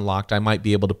if it's unlocked, I might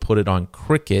be able to put it on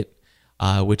Cricket,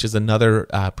 which is another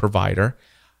provider.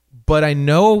 But I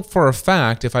know for a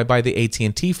fact if I buy the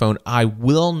AT&T phone, I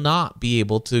will not be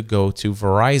able to go to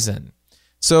Verizon.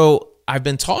 So I've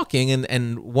been talking,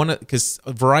 and because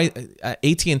Verizon,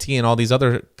 AT&T and all these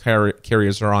other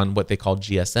carriers are on what they call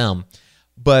GSM,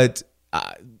 but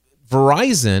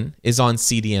Verizon is on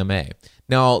CDMA.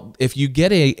 Now, if you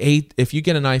get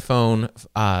an iPhone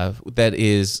that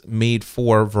is made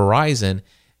for Verizon,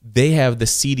 they have the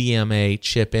CDMA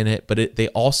chip in it, but they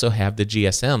also have the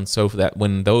GSM, so that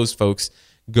when those folks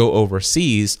go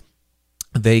overseas,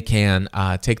 they can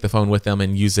take the phone with them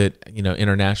and use it,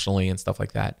 internationally and stuff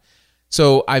like that.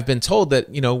 So I've been told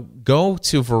that, go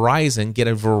to Verizon, get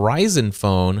a Verizon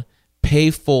phone,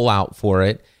 pay full out for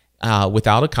it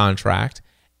without a contract,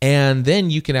 and then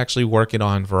you can actually work it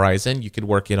on Verizon. You could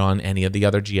work it on any of the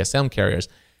other GSM carriers.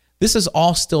 This is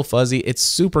all still fuzzy. It's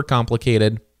super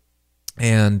complicated.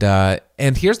 And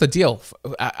here's the deal.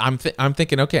 I'm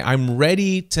thinking, okay, I'm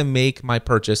ready to make my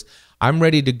purchase. I'm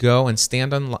ready to go and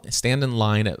stand in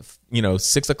line at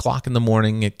 6:00 in the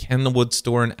morning at Kenwood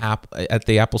store at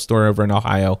the Apple store over in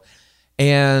Ohio,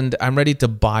 and I'm ready to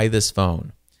buy this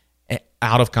phone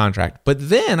out of contract. But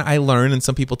then I learned, and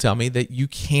some people tell me, that you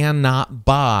cannot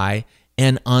buy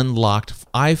an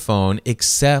unlocked iPhone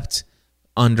except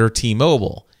under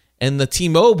T-Mobile. And the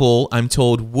T-Mobile, I'm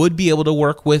told, would be able to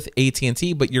work with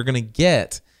AT&T, but you're going to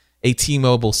get a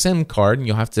T-Mobile SIM card, and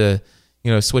you'll have to,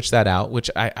 switch that out. Which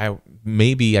I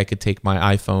maybe I could take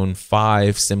my iPhone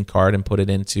 5 SIM card and put it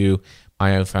into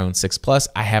my iPhone 6 Plus.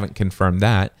 I haven't confirmed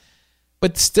that,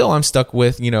 but still, I'm stuck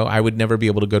with I would never be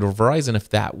able to go to Verizon if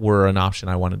that were an option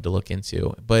I wanted to look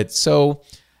into. But so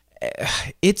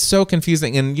it's so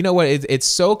confusing, and you know what? It's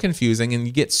so confusing, and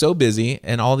you get so busy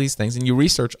and all these things, and you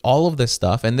research all of this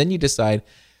stuff, and then you decide,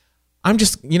 I'm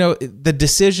just, the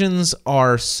decisions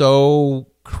are so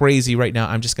crazy right now.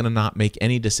 I'm just going to not make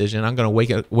any decision. I'm going to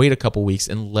wait a couple weeks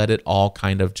and let it all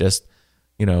kind of just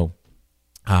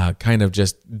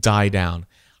die down.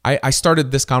 I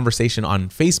started this conversation on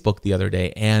Facebook the other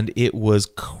day, and it was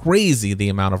crazy the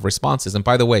amount of responses. And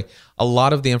by the way, a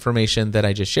lot of the information that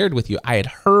I just shared with you, I had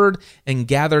heard and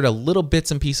gathered a little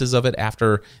bits and pieces of it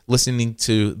after listening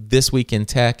to This Week in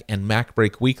Tech and Mac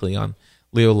Break Weekly on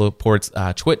Leo Laporte's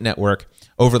Twit network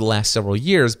over the last several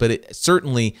years. But it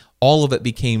certainly, all of it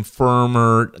became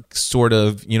firmer, sort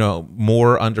of,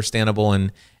 more understandable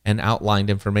and outlined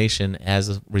information as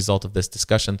a result of this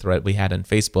discussion thread we had on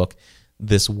Facebook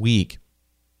this week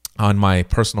on my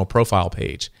personal profile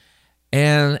page.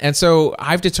 And so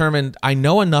I've determined, I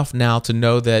know enough now to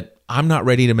know that I'm not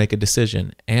ready to make a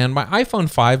decision. And my iPhone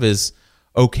 5 is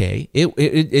okay.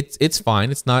 It's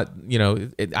fine. It's not,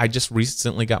 I just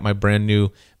recently got my brand new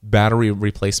battery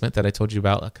replacement that I told you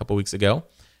about a couple weeks ago.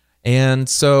 And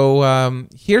so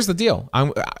here's the deal.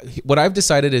 What I've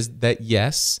decided is that,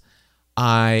 yes,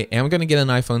 I am going to get an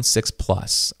iPhone 6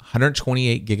 Plus,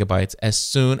 128 gigabytes, as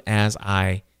soon as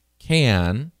I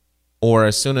can, or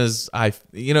as soon as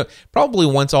probably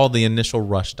once all the initial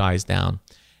rush dies down.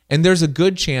 And there's a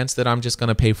good chance that I'm just going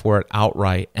to pay for it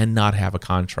outright and not have a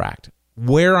contract.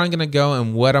 Where I'm going to go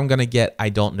and what I'm going to get, I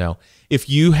don't know. If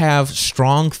you have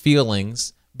strong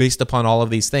feelings based upon all of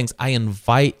these things, I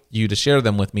invite you to share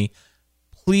them with me.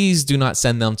 Please do not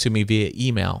send them to me via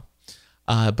email.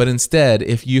 But instead,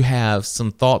 if you have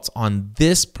some thoughts on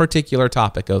this particular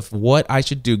topic of what I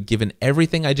should do, given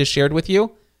everything I just shared with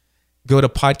you, go to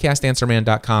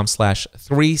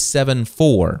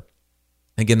podcastanswerman.com/374.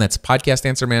 Again, that's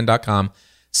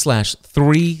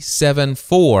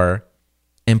podcastanswerman.com/374,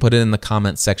 and put it in the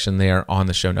comments section there on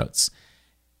the show notes.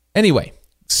 Anyway,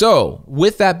 so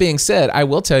with that being said, I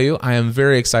will tell you, I am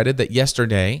very excited that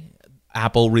yesterday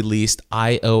Apple released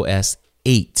iOS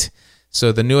 8.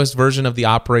 So the newest version of the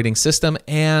operating system,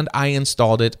 and I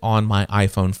installed it on my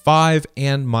iPhone 5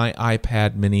 and my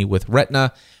iPad mini with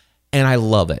Retina, and I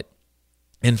love it.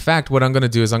 In fact, what I'm going to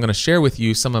do is I'm going to share with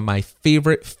you some of my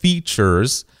favorite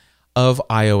features of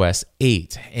iOS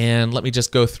 8. And let me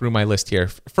just go through my list here.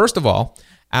 First of all,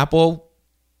 Apple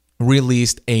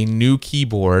released a new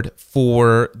keyboard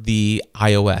for the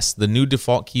iOS, the new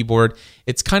default keyboard.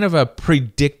 It's kind of a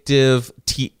predictive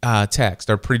text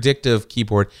or predictive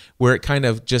keyboard where it kind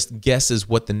of just guesses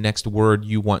what the next word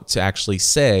you want to actually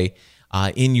say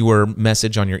in your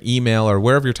message on your email or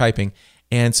wherever you're typing.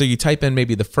 And so you type in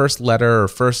maybe the first letter or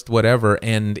first whatever,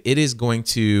 and it is going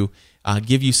to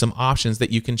give you some options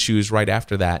that you can choose right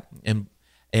after that.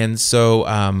 And so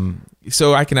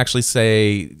so I can actually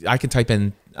say, I can type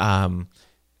in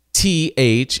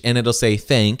TH and it'll say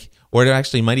thank, or it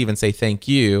actually might even say thank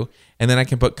you. And then I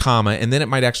can put comma, and then it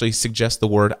might actually suggest the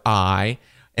word I.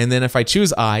 And then if I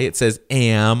choose I, it says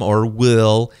am or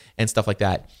will and stuff like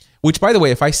that. Which, by the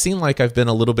way, if I seem like I've been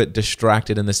a little bit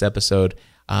distracted in this episode,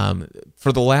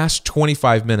 for the last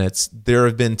 25 minutes, there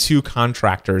have been 2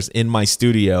 contractors in my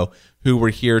studio who were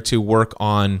here to work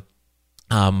on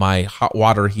my hot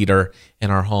water heater in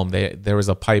our home. There was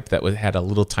a pipe that had a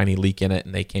little tiny leak in it,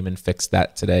 and they came and fixed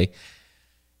that today.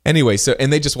 Anyway,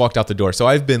 and they just walked out the door. So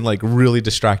I've been like really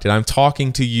distracted. I'm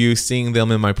talking to you, seeing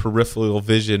them in my peripheral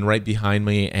vision right behind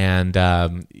me, and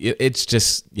it's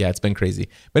just, it's been crazy.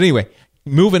 But anyway,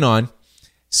 moving on.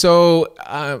 So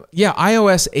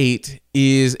iOS 8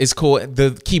 is cool.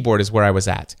 The keyboard is where I was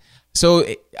at. So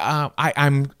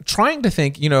I'm trying to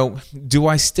think, do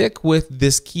I stick with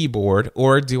this keyboard,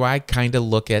 or do I kind of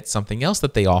look at something else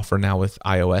that they offer now with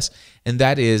iOS? And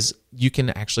that is, you can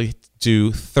actually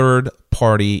do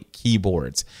third-party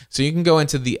keyboards. So you can go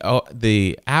into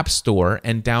the App Store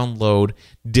and download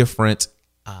different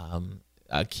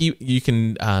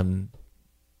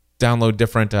download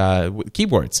different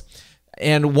keyboards.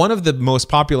 And one of the most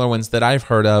popular ones that I've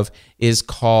heard of is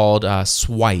called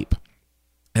Swipe.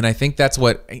 And I think that's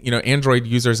what, Android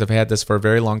users have had this for a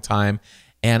very long time.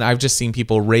 And I've just seen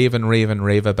people rave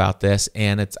about this.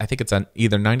 And I think it's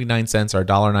either 99 cents or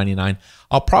 $1.99.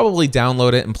 I'll probably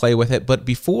download it and play with it. But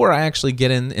before I actually get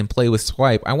in and play with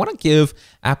Swipe, I want to give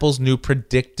Apple's new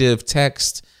predictive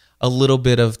text a little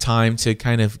bit of time to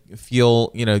kind of feel,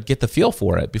 get the feel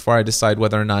for it before I decide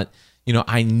whether or not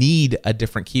I need a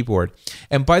different keyboard.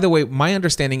 And by the way, my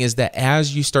understanding is that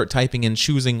as you start typing and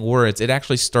choosing words, it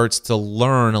actually starts to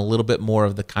learn a little bit more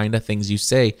of the kind of things you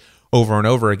say over and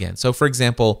over again. So for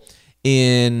example,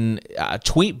 in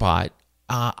Tweetbot,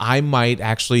 I might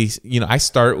actually, I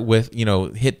start with,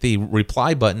 hit the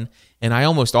reply button, and I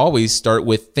almost always start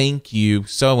with thank you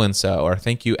so-and-so, or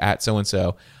thank you at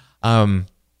so-and-so. And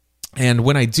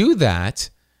when I do that,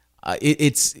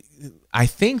 I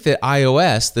think that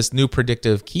iOS, this new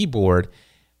predictive keyboard,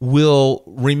 will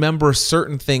remember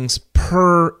certain things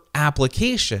per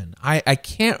application. I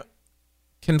can't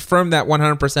confirm that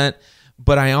 100%,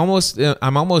 but I'm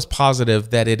almost positive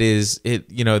that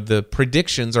the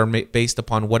predictions are based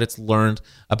upon what it's learned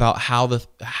about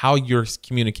how you're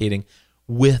communicating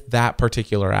with that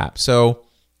particular app. So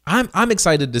I'm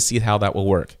excited to see how that will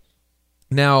work.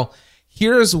 Now,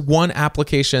 here's one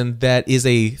application that is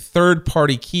a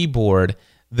third-party keyboard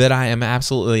that I am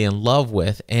absolutely in love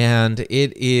with, and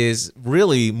it is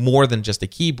really more than just a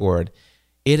keyboard.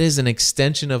 It is an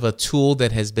extension of a tool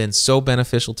that has been so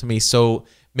beneficial to me, so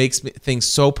makes things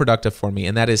so productive for me,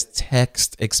 and that is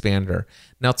Text Expander.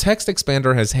 Now, Text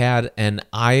Expander has had an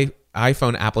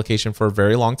iPhone application for a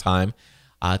very long time.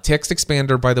 Text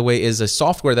Expander, by the way, is a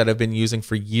software that I've been using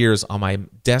for years on my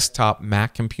desktop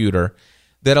Mac computer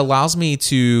that allows me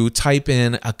to type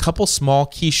in a couple small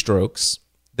keystrokes.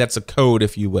 That's a code,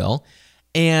 if you will.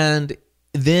 And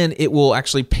then it will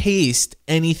actually paste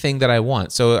anything that I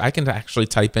want. So I can actually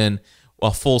type in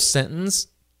a full sentence.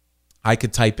 I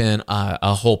could type in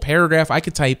a whole paragraph. I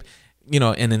could type, in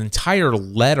an entire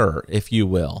letter, if you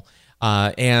will.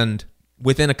 And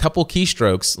within a couple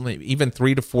keystrokes, even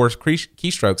 3 to 4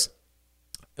 keystrokes,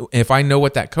 if I know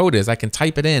what that code is, I can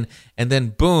type it in, and then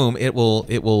boom, it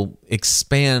will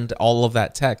expand all of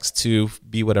that text to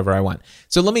be whatever I want.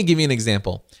 So let me give you an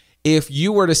example. If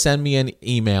you were to send me an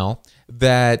email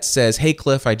that says, "Hey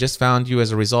Cliff, I just found you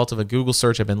as a result of a Google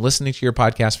search. I've been listening to your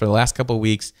podcast for the last couple of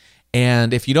weeks,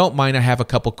 and if you don't mind, I have a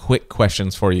couple quick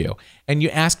questions for you." And you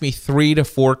ask me 3 to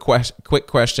 4 quick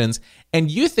questions, and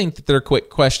you think that they're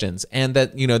quick questions, and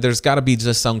that there's got to be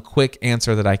just some quick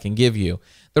answer that I can give you.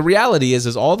 The reality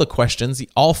is all the questions,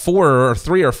 all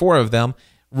 3 or 4 of them,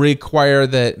 require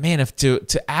that, if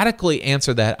to adequately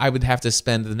answer that, I would have to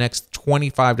spend the next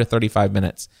 25 to 35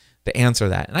 minutes to answer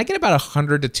that. And I get about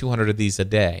 100 to 200 of these a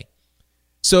day.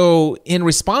 So in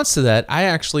response to that, I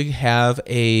actually have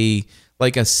a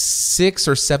 6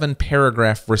 or 7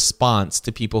 paragraph response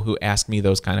to people who ask me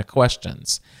those kind of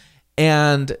questions.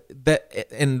 And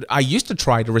I used to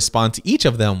try to respond to each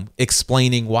of them,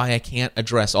 explaining why I can't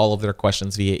address all of their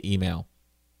questions via email.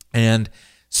 And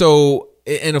so,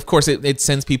 and of course, it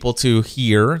sends people to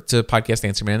Podcast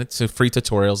Answer Man, to free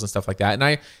tutorials and stuff like that. And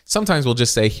I sometimes will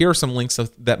just say, here are some links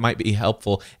that might be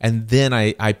helpful. And then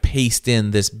I paste in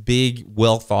this big,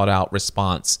 well thought out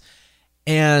response.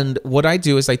 And what I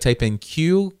do is I type in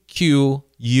QQUICK.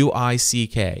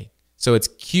 So it's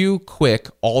Q quick,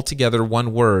 all together,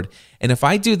 one word. And if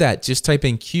I do that, just type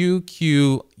in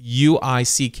QQUICK,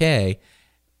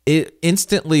 it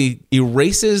instantly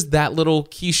erases that little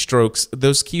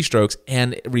those keystrokes,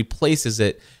 and replaces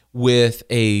it with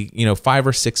a 5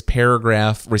 or 6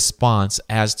 paragraph response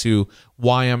as to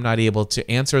why I'm not able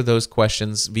to answer those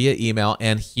questions via email,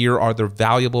 and here are the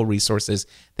valuable resources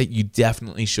that you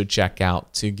definitely should check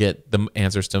out to get the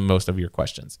answers to most of your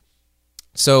questions.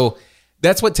 So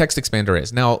that's what Text Expander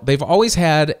is. Now, they've always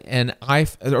had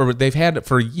they've had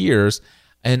for years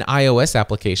an iOS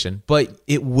application, but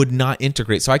it would not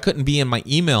integrate. So I couldn't be in my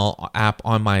email app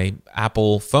on my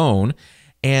Apple phone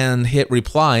and hit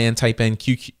reply and type in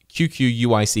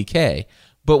QQUICK.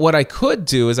 But what I could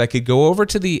do is I could go over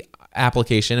to the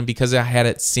application, and because I had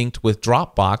it synced with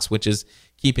Dropbox, which is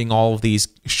keeping all of these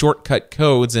shortcut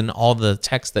codes and all the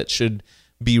text that should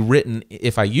be written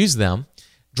if I use them,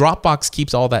 Dropbox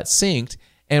keeps all that synced.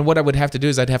 And what I would have to do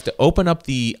is I'd have to open up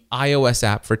the iOS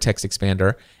app for Text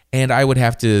Expander, and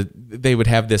they would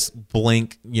have this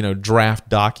blank, draft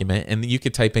document, and you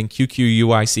could type in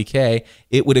QQUICK.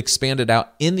 It would expand it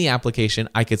out in the application.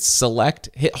 I could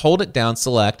hold it down,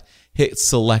 hit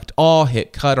select all,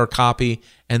 hit cut or copy,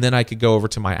 and then I could go over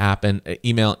to my app and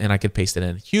email, and I could paste it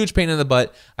in. Huge pain in the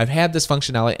butt. I've had this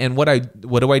functionality, and what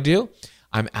do I do?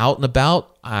 I'm out and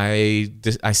about. I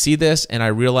see this, and I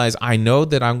realize I know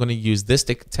that I'm going to use this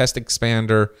text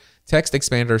expander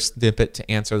snippet to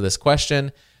answer this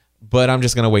question, but I'm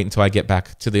just going to wait until I get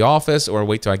back to the office or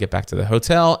wait till I get back to the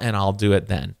hotel, and I'll do it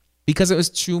then, because it was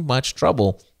too much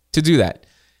trouble to do that,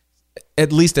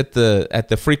 at least at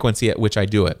the frequency at which I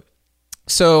do it.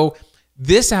 So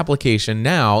this application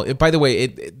now, by the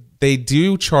way, they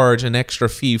do charge an extra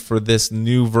fee for this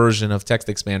new version of Text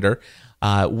Expander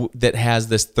that has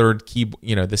this third key,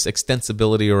 this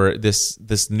extensibility or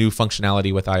this new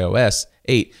functionality with iOS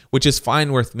 8, which is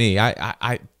fine with me.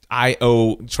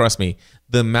 Trust me,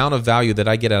 the amount of value that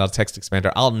I get out of Text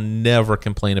Expander, I'll never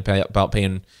complain about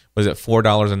paying, was it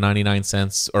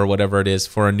 $4.99 or whatever it is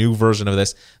for a new version of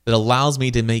this that allows me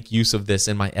to make use of this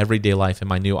in my everyday life in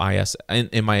my new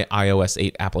in my iOS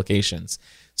 8 applications.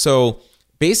 So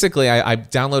basically, I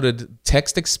downloaded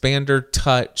Text Expander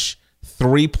Touch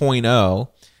 3.0,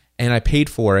 and I paid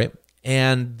for it.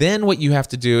 And then what you have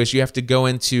to do is you have to go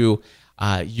into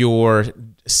your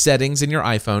settings in your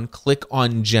iPhone, click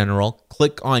on General,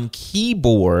 click on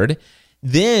Keyboard.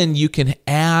 Then you can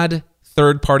add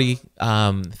third-party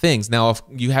things. Now, if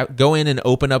you go in and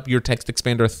open up your Text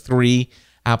Expander 3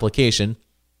 application,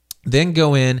 then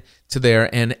go in to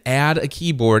there and add a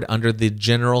keyboard under the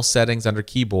General settings under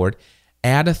Keyboard.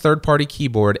 Add a third-party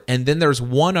keyboard, and then there's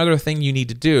one other thing you need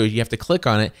to do. You have to click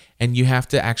on it, and you have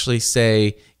to actually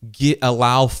say,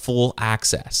 allow full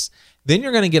access. Then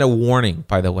you're going to get a warning,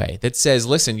 by the way, that says,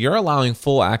 listen, you're allowing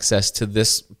full access to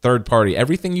this third party.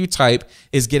 Everything you type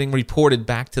is getting reported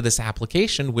back to this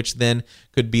application, which then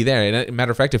could be there. And as a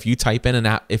matter of fact, if you type in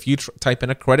type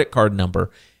in a credit card number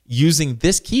using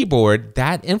this keyboard,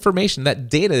 that information,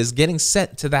 that data is getting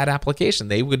sent to that application.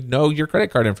 They would know your credit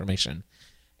card information.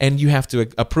 And you have to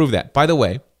approve that. By the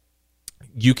way,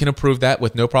 you can approve that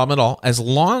with no problem at all as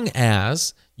long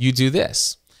as you do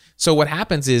this. So what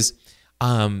happens is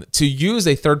to use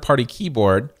a third-party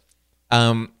keyboard,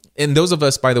 and those of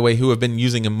us, by the way, who have been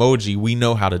using emoji, we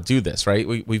know how to do this, right?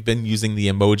 We've been using the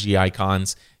emoji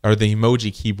icons or the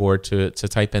emoji keyboard to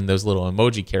type in those little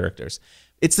emoji characters.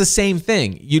 It's the same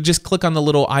thing. You just click on the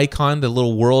little icon, the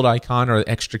little world icon or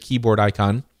extra keyboard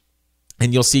icon,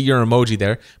 and you'll see your emoji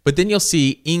there. But then you'll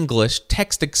see English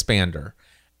Text Expander.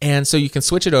 And so you can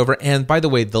switch it over. And by the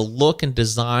way, the look and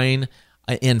design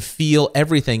and feel,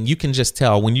 everything, you can just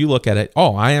tell when you look at it,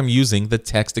 oh, I am using the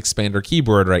Text Expander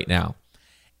keyboard right now.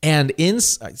 And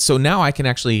so now I can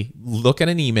actually look at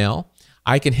an email.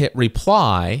 I can hit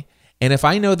reply. And if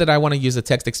I know that I want to use a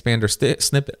Text Expander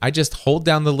snippet, I just hold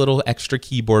down the little extra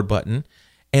keyboard button.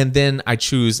 And then I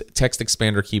choose Text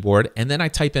Expander keyboard, and then I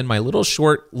type in my little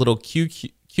short little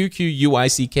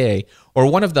QQUICK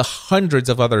or one of the hundreds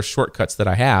of other shortcuts that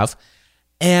I have,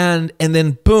 and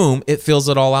then boom, it fills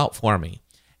it all out for me.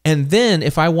 And then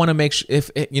if I want to make sure,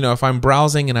 if I'm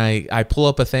browsing and I pull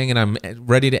up a thing and I'm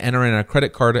ready to enter in a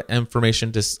credit card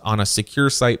information on a secure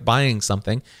site buying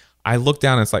something, I look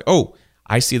down and it's like, oh,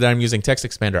 I see that I'm using Text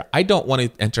Expander. I don't want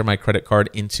to enter my credit card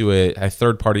into a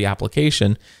third-party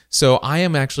application, so I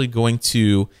am actually going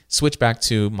to switch back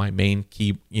to my main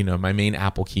my main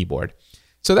Apple keyboard.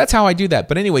 So that's how I do that.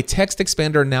 But anyway, Text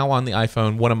Expander now on the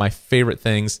iPhone, one of my favorite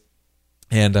things,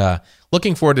 and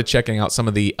looking forward to checking out some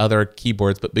of the other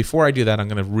keyboards. But before I do that, I'm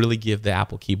going to really give the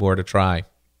Apple keyboard a try.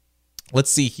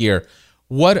 Let's see here.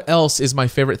 What else is my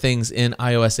favorite things in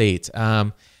iOS 8?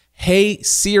 Hey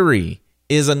Siri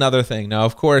is another thing. Now,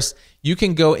 of course, you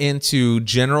can go into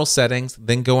general settings,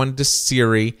 then go into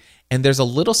Siri, and there's a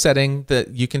little setting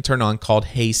that you can turn on called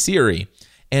Hey Siri.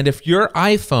 And if your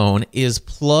iPhone is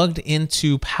plugged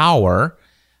into power,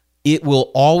 it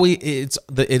will always,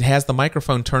 it has the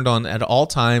microphone turned on at all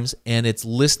times, and it's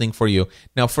listening for you.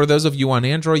 Now, for those of you on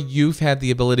Android, you've had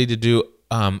the ability to do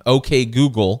OK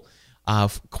Google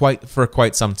for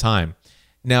quite some time.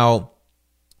 Now,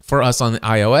 for us on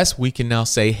iOS, we can now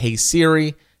say, Hey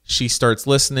Siri. She starts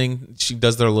listening. She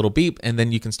does their little beep, and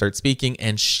then you can start speaking,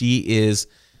 and she is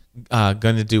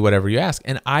going to do whatever you ask.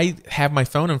 And I have my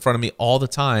phone in front of me all the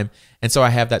time, and so I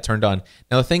have that turned on.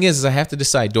 Now, the thing is I have to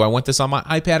decide, do I want this on my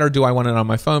iPad or do I want it on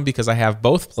my phone? Because I have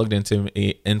both plugged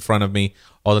in front of me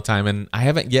all the time, and I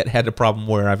haven't yet had a problem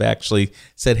where I've actually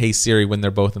said, Hey Siri, when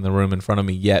they're both in the room in front of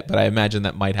me yet, but I imagine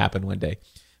that might happen one day.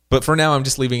 But for now, I'm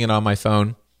just leaving it on my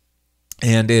phone.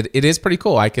 And it is pretty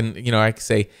cool. I can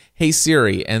say, Hey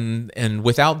Siri, and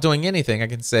without doing anything, I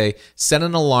can say, set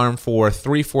an alarm for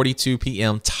 3:42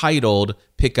 p.m. titled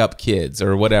Pick Up Kids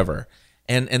or whatever.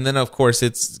 And then, of course,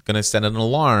 it's going to set an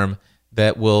alarm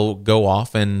that will go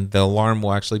off, and the alarm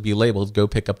will actually be labeled, Go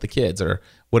Pick Up the Kids or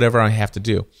whatever I have to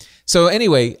do. So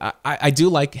anyway, I do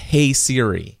like Hey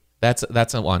Siri.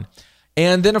 That's a one.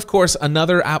 And then, of course,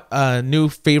 another new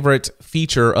favorite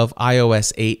feature of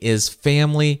iOS 8 is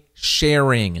family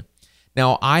sharing.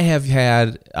 Now, I have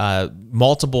had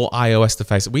multiple iOS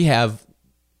devices. We have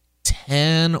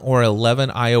 10 or 11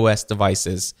 iOS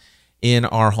devices in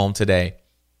our home today.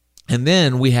 And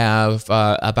then we have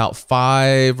about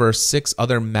 5 or 6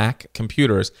 other Mac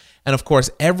computers. And, of course,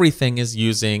 everything is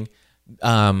using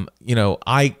the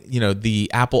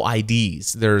Apple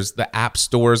IDs. There's the app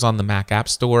stores on the Mac App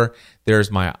Store. There's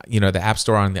the App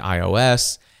Store on the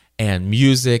iOS, and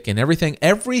music and everything.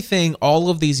 Everything, all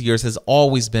of these years has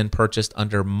always been purchased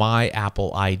under my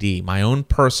Apple ID, my own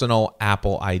personal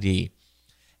Apple ID.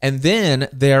 And then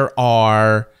there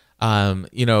are,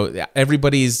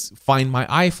 everybody's Find My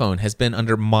iPhone has been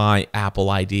under my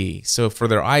Apple ID. So for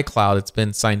their iCloud, it's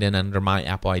been signed in under my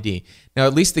Apple ID. Now,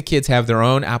 at least the kids have their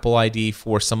own Apple ID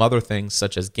for some other things,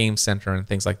 such as Game Center and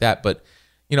things like that. But,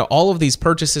 all of these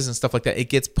purchases and stuff like that, it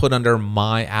gets put under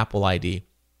my Apple ID.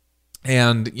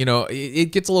 And,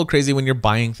 it gets a little crazy when you're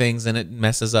buying things and it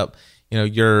messes up,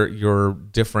 your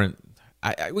different...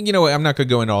 I'm not going to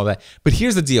go into all that. But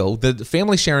here's the deal. The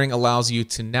family sharing allows you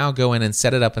to now go in and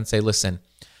set it up and say, listen,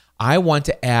 I want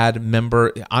to add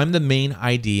I'm the main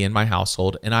ID in my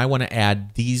household, and I want to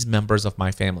add these members of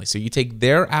my family. So you take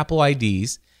their Apple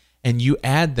IDs and you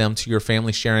add them to your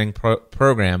family sharing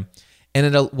program.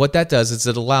 And what that does is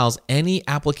it allows any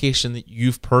application that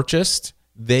you've purchased,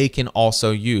 they can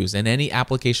also use. And any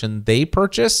application they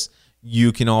purchase,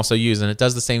 you can also use. And it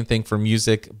does the same thing for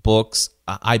music, books,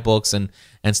 iBooks,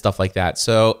 and stuff like that.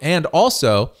 So, and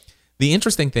also, the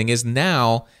interesting thing is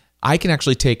now I can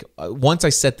actually take, once I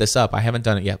set this up, I haven't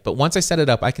done it yet, but once I set it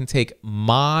up, I can take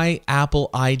my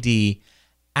Apple ID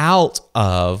out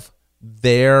of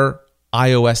their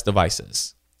iOS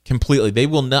devices completely. They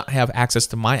will not have access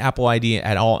to my Apple ID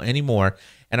at all anymore,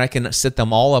 and I can set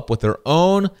them all up with their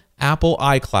own Apple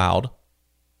iCloud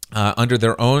under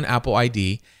their own Apple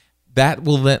ID. That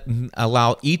will then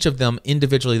allow each of them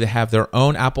individually to have their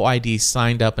own Apple ID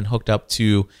signed up and hooked up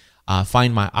to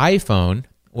Find My iPhone,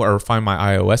 or Find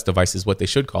My iOS device is what they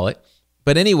should call it.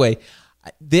 But anyway,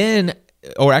 then,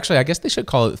 or actually, I guess they should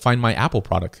call it Find My Apple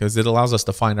product, because it allows us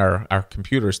to find our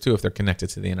computers too if they're connected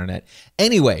to the internet.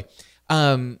 Anyway,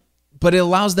 but it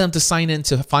allows them to sign in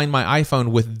to Find My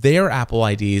iPhone with their Apple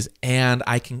IDs, and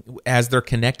I can, as they're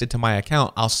connected to my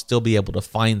account, I'll still be able to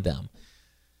find them.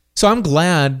 So I'm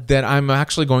glad that I'm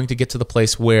actually going to get to the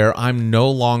place where I'm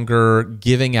no longer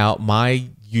giving out my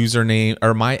username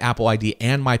or my Apple ID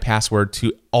and my password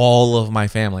to all of my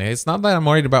family. It's not that I'm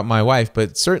worried about my wife,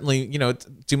 but certainly,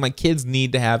 do my kids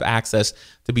need to have access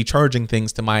to be charging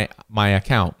things to my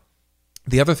account?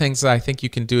 The other things that I think you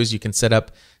can do is you can set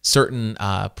up certain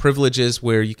privileges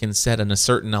where you can set a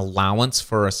certain allowance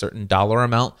for a certain dollar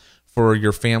amount for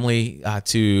your family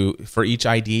for each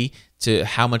ID to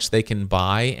how much they can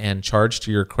buy and charge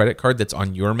to your credit card that's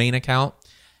on your main account.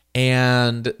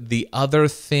 And the other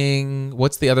thing,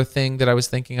 what's the other thing that I was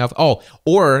thinking of? Oh,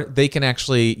 or they can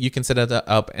actually, you can set it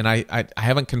up, and I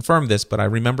haven't confirmed this, but I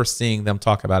remember seeing them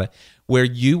talk about it, where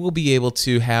you will be able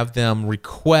to have them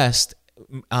request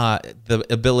the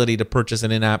ability to purchase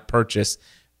an in-app purchase,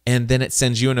 and then it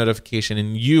sends you a notification,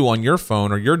 and you on your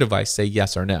phone or your device say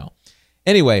yes or no.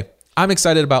 Anyway, I'm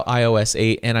excited about iOS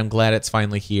 8, and I'm glad it's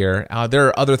finally here. There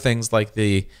are other things like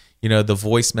the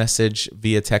voice message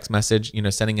via text message,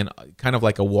 sending in kind of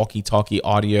like a walkie-talkie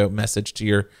audio message to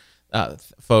your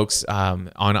folks, on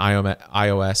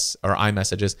iOS or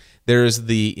iMessages, there's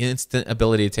the instant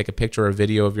ability to take a picture or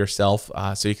video of yourself,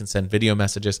 so you can send video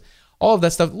messages. All of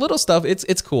that stuff, little stuff.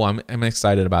 It's cool. I'm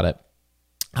excited about it.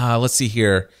 Let's see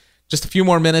here. Just a few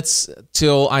more minutes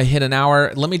till I hit an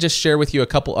hour. Let me just share with you a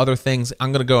couple other things.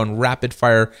 I'm going to go in rapid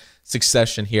fire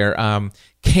succession here.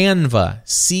 Canva,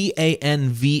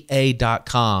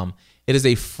 Canva.com. It is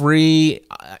a free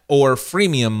or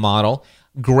freemium model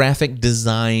graphic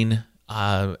design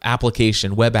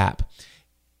application, web app.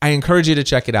 I encourage you to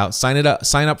check it out. Sign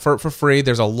up for it for free.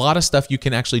 There's a lot of stuff you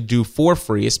can actually do for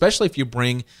free, especially if you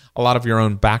bring a lot of your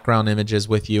own background images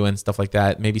with you and stuff like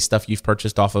that. Maybe stuff you've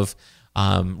purchased off of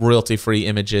royalty-free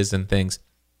images and things.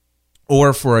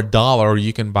 Or for $1,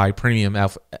 you can buy premium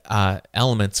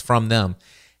elements from them.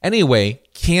 Anyway,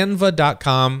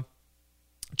 Canva.com.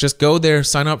 Just go there,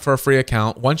 sign up for a free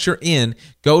account. Once you're in,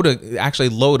 go to actually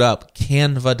load up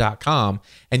Canva.com,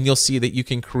 and you'll see that you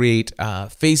can create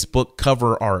Facebook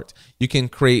cover art. You can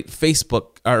create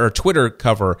Facebook or Twitter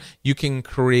cover. You can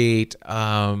create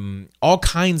all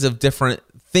kinds of different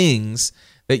things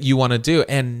that you want to do.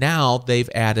 And now they've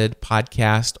added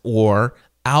podcast or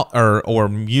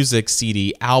music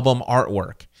CD album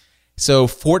artwork. So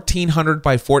 1,400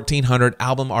 by 1,400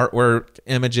 album artwork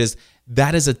images.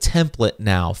 That is a template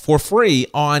now for free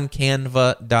on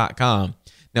Canva.com.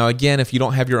 Now, again, if you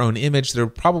don't have your own image, they're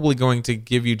probably going to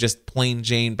give you just plain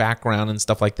Jane background and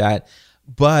stuff like that.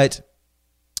 But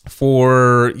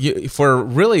for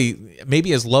really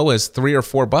maybe as low as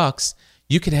 $3 or $4,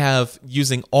 you could have,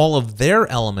 using all of their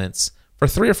elements, for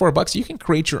 $3 or $4, you can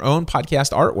create your own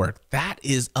podcast artwork. That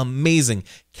is amazing.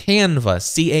 Canva,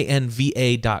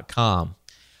 Canva.com.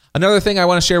 Another thing I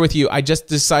want to share with you, I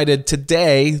just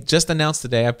announced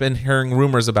today, I've been hearing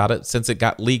rumors about it since it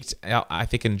got leaked, I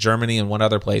think in Germany and one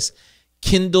other place.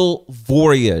 Kindle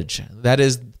Voyager. That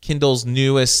is Kindle's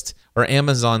newest, or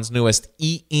Amazon's newest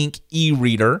e-ink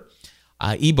e-reader,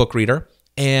 ebook reader.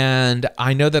 And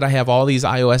I know that I have all these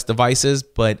iOS devices,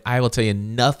 but I will tell you,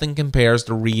 nothing compares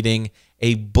to reading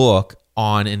a book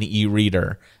on an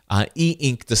e-reader,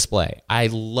 e-ink display. I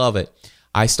love it.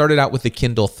 I started out with the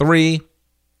Kindle 3.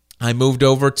 I moved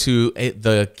over to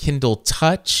the Kindle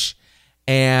Touch,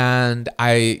 and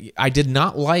I did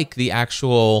not like the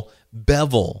actual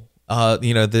bevel, how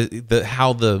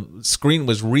the screen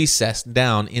was recessed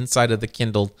down inside of the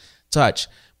Kindle Touch.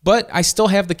 But I still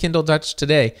have the Kindle Touch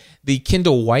today. The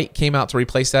Kindle White came out to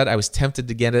replace that. I was tempted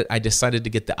to get it. I decided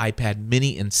to get the iPad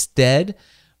Mini instead.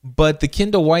 But the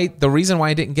Kindle White, the reason why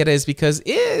I didn't get it is because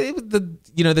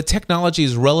the technology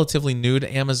is relatively new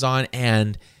to Amazon,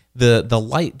 and the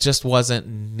light just wasn't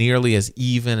nearly as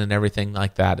even and everything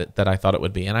like that I thought it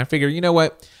would be. And I figured, you know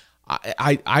what?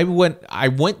 I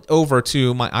went over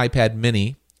to my iPad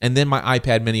Mini, and then my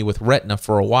iPad Mini with Retina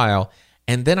for a while.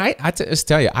 And then I just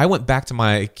tell you, I went back to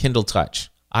my Kindle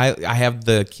Touch. I have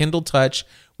the Kindle Touch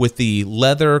with the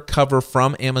leather cover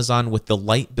from Amazon with the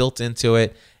light built into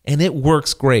it, and it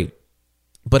works great.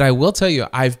 But I will tell you,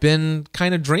 I've been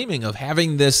kind of dreaming of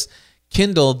having this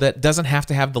Kindle that doesn't have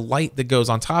to have the light that goes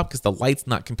on top, because the light's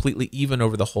not completely even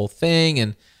over the whole thing,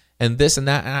 and this and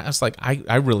that. And I was like,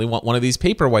 I really want one of these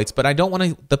Paperwhites, but I don't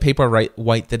want the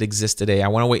Paperwhite that exists today. I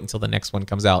want to wait until the next one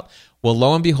comes out. Well,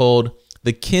 lo and behold,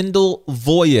 the Kindle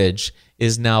Voyage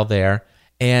is now there,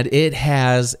 and it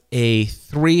has a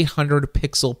 300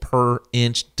 pixel per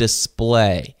inch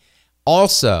display.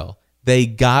 Also, they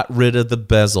got rid of the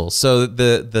bezel, so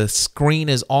the screen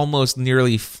is almost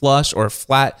nearly flush or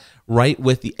flat right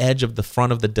with the edge of the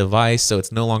front of the device, so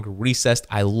it's no longer recessed.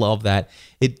 I love that.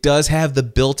 It does have the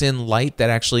built-in light that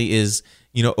actually is,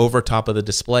 over top of the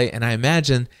display, and I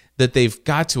imagine that they've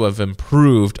got to have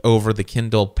improved over the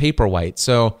Kindle Paperwhite.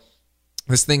 So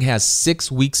this thing has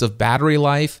 6 weeks of battery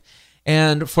life,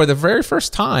 and for the very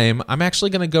first time, I'm actually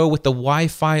going to go with the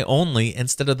Wi-Fi only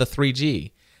instead of the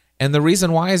 3G. And the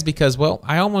reason why is because, well,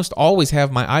 I almost always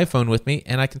have my iPhone with me,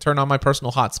 and I can turn on my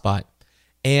personal hotspot.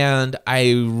 And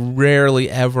I rarely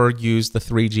ever use the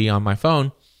 3G on my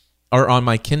phone or on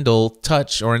my Kindle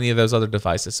Touch or any of those other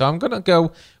devices. So I'm going to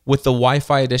go with the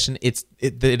Wi-Fi edition. It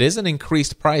is an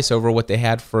increased price over what they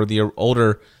had for the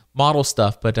older model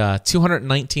stuff, but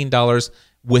 $219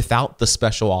 without the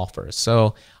special offers.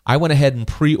 So I went ahead and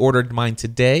pre-ordered mine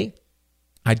today.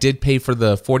 I did pay for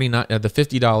the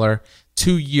 $50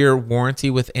 2-year warranty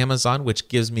with Amazon, which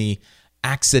gives me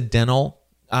accidental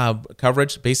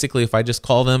coverage. Basically, if I just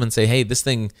call them and say, hey, this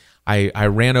thing, I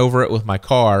ran over it with my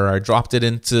car, or I dropped it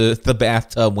into the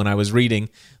bathtub when I was reading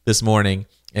this morning,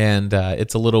 and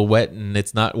it's a little wet and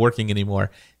it's not working anymore.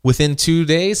 Within 2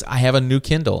 days, I have a new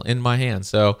Kindle in my hand.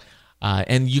 So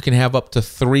And you can have up to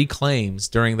 3 claims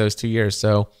during those 2 years.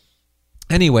 So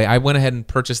anyway, I went ahead and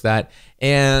purchased that,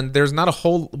 and there's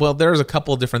a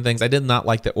couple of different things. I did not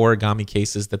like the origami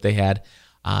cases that they had,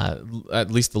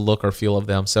 at least the look or feel of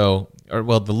them.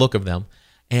 The look of them.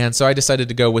 And so I decided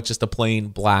to go with just a plain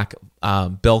black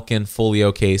Belkin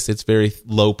folio case. It's very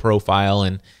low profile,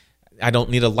 and I don't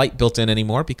need a light built in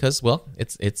anymore because, well,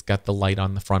 it's got the light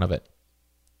on the front of it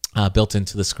built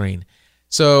into the screen.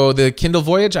 So the Kindle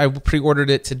Voyage, I pre-ordered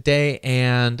it today,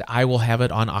 and I will have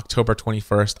it on October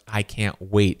 21st. I can't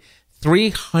wait.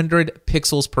 300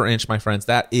 pixels per inch, my friends.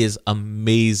 That is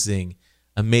amazing,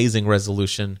 amazing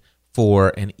resolution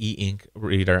for an e-ink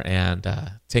reader, and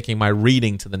taking my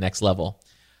reading to the next level.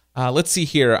 Let's see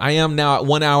here. I am now at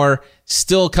 1 hour.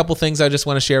 Still a couple things I just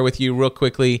want to share with you real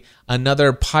quickly.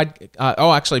 Another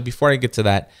actually, before I get to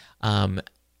that,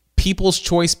 People's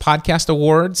Choice Podcast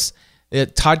Awards.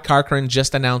 Todd Cochran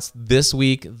just announced this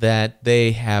week that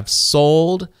they have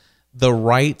sold the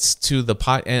rights to the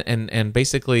and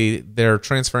basically they're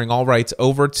transferring all rights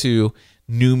over to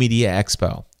New Media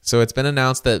Expo. So it's been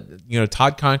announced that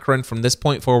Todd Cochran from this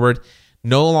point forward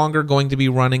no longer going to be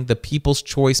running the People's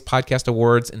Choice Podcast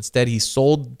Awards. Instead, he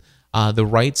sold the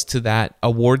rights to that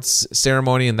awards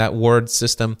ceremony and that award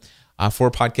system for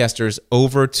podcasters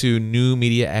over to New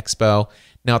Media Expo.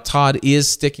 Now, Todd is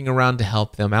sticking around to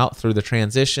help them out through the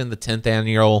transition, the 10th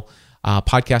annual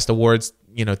podcast awards.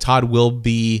 Todd will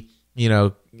be,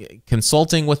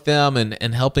 consulting with them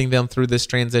and helping them through this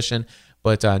transition.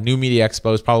 But New Media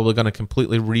Expo is probably going to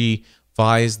completely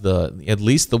revise at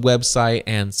least the website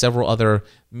and several other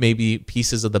maybe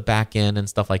pieces of the back end and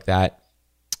stuff like that.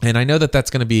 And I know that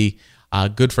that's going to be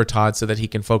good for Todd so that he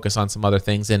can focus on some other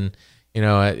things. And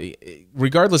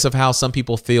regardless of how some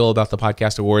people feel about the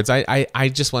podcast awards, I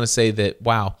just want to say that,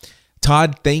 wow,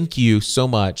 Todd, thank you so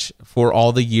much for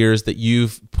all the years that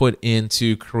you've put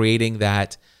into creating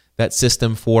that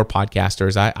system for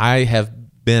podcasters. I have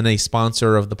been a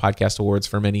sponsor of the podcast awards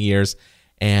for many years,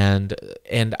 and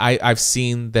I've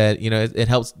seen that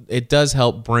it does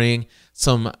help bring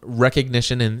some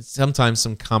recognition and sometimes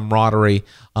some camaraderie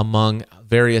among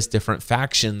various different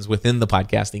factions within the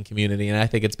podcasting community, and I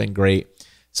think it's been great.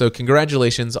 So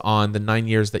congratulations on the 9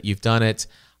 years that you've done it,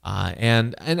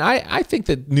 and I think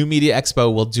that New Media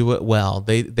Expo will do it well.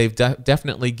 They've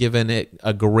definitely given it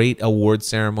a great award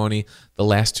ceremony the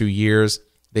last 2 years.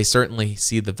 They certainly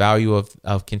see the value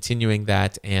of continuing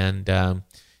that, and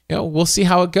we'll see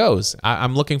how it goes.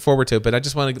 I'm looking forward to it, but I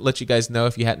just want to let you guys know,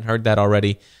 if you hadn't heard that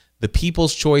already, the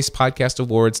People's Choice Podcast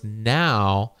Awards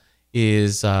now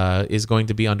is going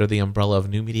to be under the umbrella of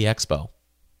New Media Expo.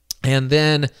 And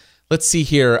then let's see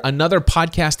here, another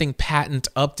podcasting patent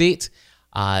update.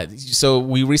 So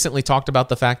we recently talked about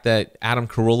the fact that Adam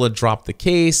Carolla dropped the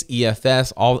case,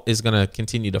 EFS is going to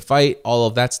continue to fight, all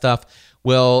of that stuff.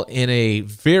 Well, in a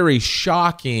very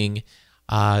shocking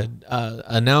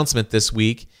announcement this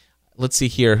week, let's see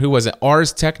here, who was it?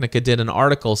 Ars Technica did an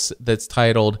article that's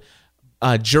titled,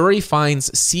 Jury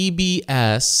Finds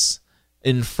CBS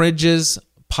Infringes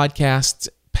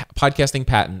Podcasting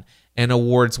Patent and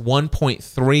Awards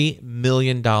 $1.3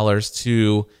 million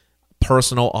to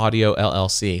Personal Audio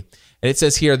LLC. And it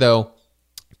says here, though,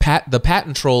 the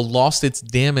patent troll lost its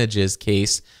damages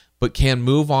case, but can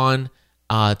move on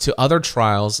to other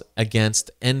trials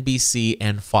against NBC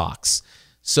and Fox.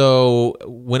 So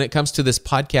when it comes to this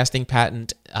podcasting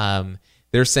patent,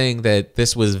 they're saying that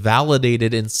this was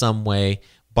validated in some way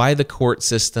by the court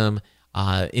system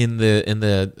in the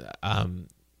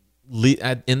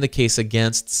case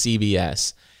against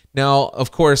CBS. Now,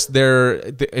 of course,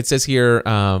 it says here,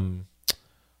 Ars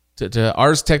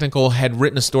Technical had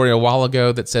written a story a while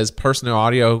ago that says Personal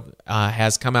Audio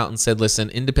has come out and said, listen,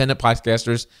 independent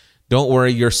podcasters, don't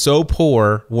worry, you're so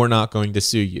poor, we're not going to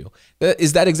sue you.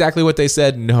 Is that exactly what they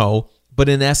said? No. But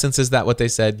in essence, is that what they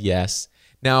said? Yes.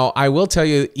 Now, I will tell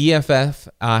you, EFF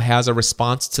has a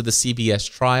response to the CBS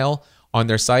trial on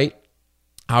their site.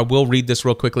 I will read this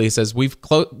real quickly. It says, we've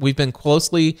been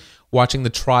closely watching the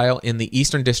trial in the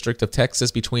Eastern District of Texas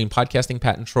between Podcasting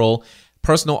Patent Troll,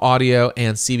 Personal Audio,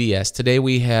 and CBS. Today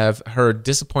we have heard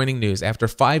disappointing news. After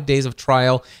 5 days of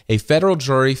trial, a federal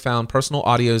jury found Personal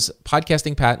Audio's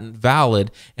podcasting patent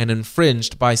valid and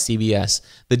infringed by CBS.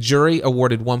 The jury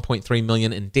awarded $1.3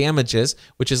 million in damages,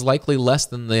 which is likely less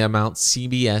than the amount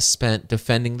CBS spent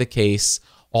defending the case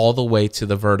all the way to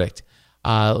the verdict.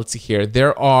 Let's see here.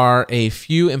 There are a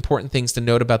few important things to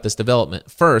note about this development.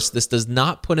 First, this does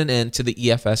not put an end to the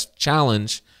EFS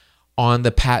challenge on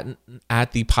the patent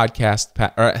at the patent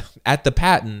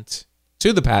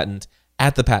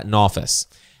office.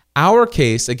 Our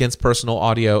case against Personal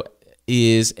Audio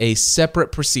is a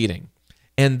separate proceeding.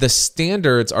 and the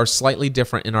standards are slightly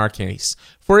different in our case.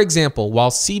 For example,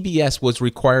 while CBS was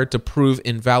required to prove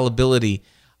invalidity,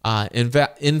 is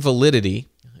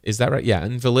that right? Yeah,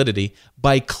 invalidity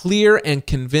by clear and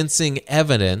convincing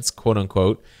evidence, quote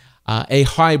unquote, a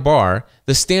high bar.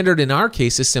 The standard in our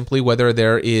case is simply whether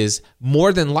there is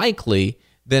more likely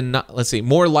than not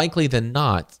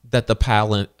that the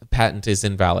patent is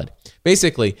invalid.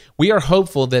 Basically, we are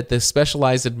hopeful that the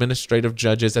specialized administrative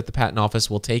judges at the Patent Office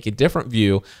will take a different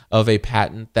view of a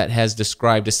patent that has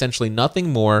described essentially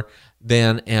nothing more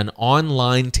than an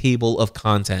online table of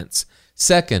contents.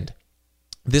 Second,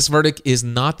 this verdict is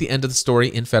not the end of the story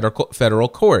in federal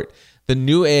court. When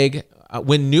Newegg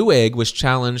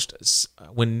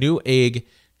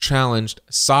challenged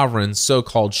Sovereign's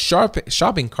so-called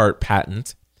shopping cart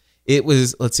patent,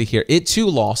 it too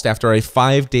lost after a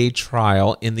 5-day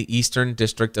trial in the Eastern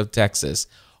District of Texas.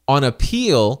 On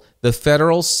appeal, the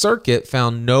Federal Circuit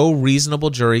found no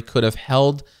reasonable jury could have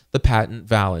held the patent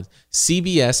valid.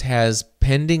 CBS has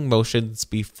pending motions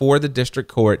before the district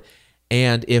court,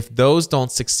 and if those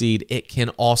don't succeed, it can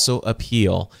also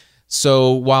appeal.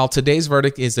 So while today's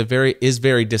verdict is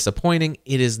very disappointing,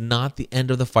 it is not the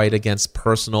end of the fight against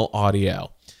personal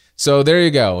audio. So there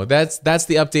you go. That's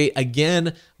the update.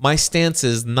 Again, my stance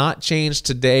is not changed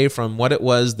today from what it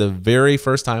was the very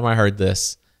first time I heard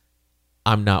this.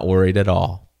 I'm not worried at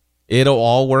all. It'll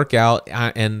all work out,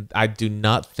 and I do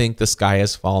not think the sky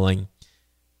is falling.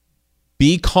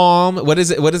 Be calm. What is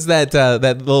it? What is that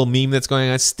little meme that's going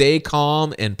on? Stay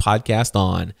calm and podcast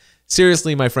on.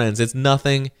 Seriously, my friends, it's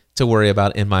nothing to worry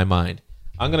about in my mind.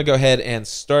 I'm going to go ahead and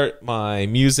start my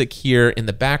music here in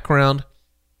the background.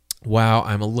 Wow,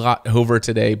 I'm a lot over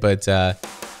today, but that's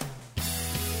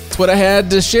what I had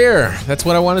to share. That's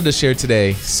what I wanted to share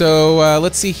today. So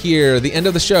let's see here. The end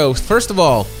of the show. First of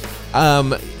all,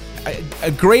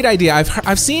 a great idea.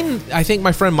 I've seen, I think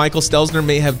my friend Michael Stelzner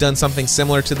may have done something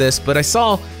similar to this, but I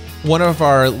saw one of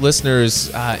our listeners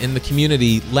in the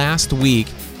community last week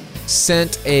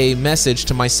sent a message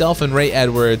to myself and Ray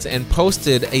Edwards and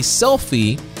posted a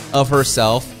selfie of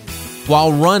herself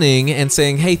while running and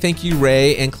saying, hey, thank you,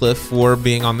 Ray and Cliff, for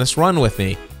being on this run with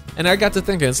me. And I got to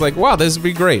thinking, it's like, wow, this would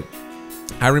be great.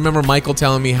 I remember Michael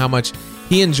telling me how much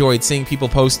he enjoyed seeing people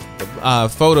post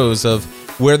photos of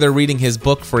where they're reading his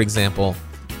book, for example.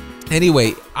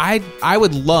 Anyway, I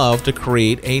would love to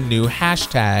create a new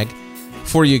hashtag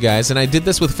for you guys, and I did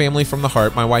this with Family from the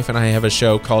Heart. My wife and I have a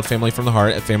show called Family from the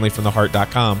Heart at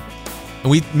familyfromtheheart.com. And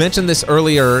we mentioned this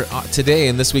earlier today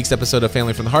in this week's episode of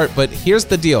Family from the Heart, but here's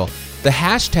the deal. The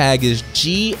hashtag is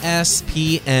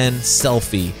GSPN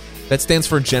Selfie. That stands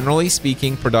for Generally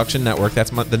Speaking Production Network.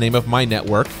 That's the name of my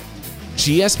network.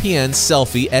 GSPN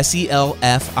Selfie,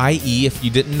 SELFIE, if you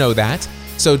didn't know that.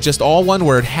 So just all one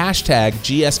word, hashtag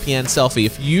GSPN Selfie.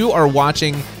 If you are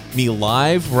watching me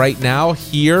live right now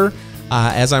here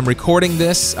as I'm recording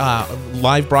this,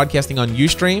 live broadcasting on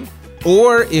Ustream,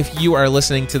 or if you are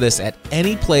listening to this at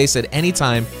any place, at any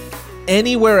time,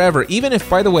 anywhere ever, even if,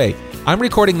 by the way, I'm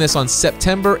recording this on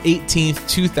September 18th,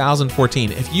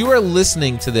 2014. If you are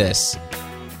listening to this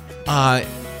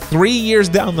 3 years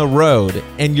down the road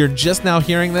and you're just now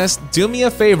hearing this, do me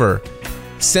a favor.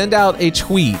 Send out a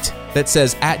tweet that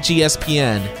says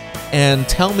 @GSPN and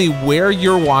tell me where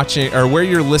you're watching or where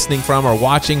you're listening from or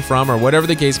watching from or whatever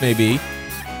the case may be.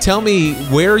 Tell me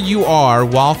where you are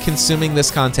while consuming this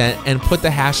content and put the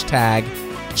hashtag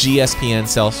GSPN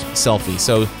Selfie.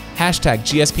 So hashtag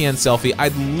GSPN Selfie.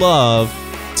 I'd love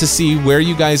to see where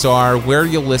you guys are, where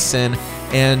you listen,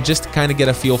 and just to kind of get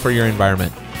a feel for your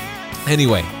environment.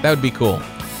 Anyway, that would be cool.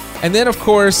 And then, of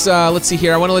course, let's see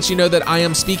here. I want to let you know that I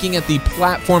am speaking at the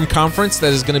Platform Conference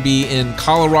that is going to be in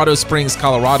Colorado Springs,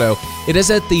 Colorado. It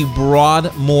is at the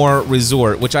Broadmoor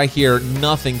Resort, which I hear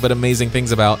nothing but amazing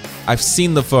things about. I've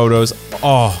seen the photos.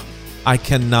 Oh, I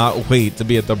cannot wait to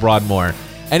be at the Broadmoor.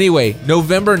 Anyway,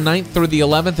 November 9th through the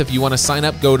 11th, if you want to sign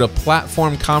up, go to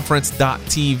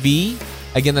platformconference.tv.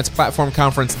 Again, that's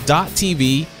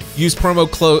platformconference.tv. Use promo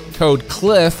code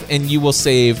CLIFF, and you will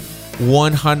save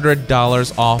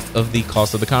 $100 off of the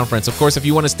cost of the conference. Of course, if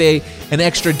you want to stay an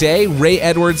extra day, Ray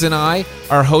Edwards and I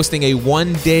are hosting a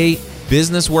one-day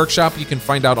business workshop. You can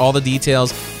find out all the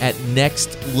details at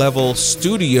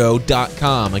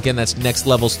nextlevelstudio.com. Again, that's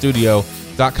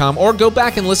nextlevelstudio.com. Or go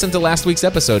back and listen to last week's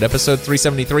episode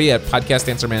 373 at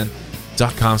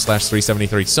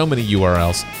podcastanswerman.com/373. So many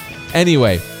URLs.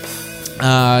 Anyway,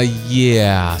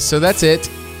 yeah, so that's it.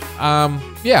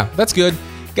 Yeah, that's good.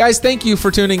 Guys, thank you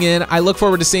for tuning in. I look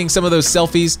forward to seeing some of those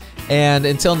selfies. And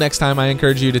until next time, I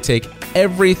encourage you to take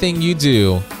everything you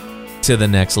do to the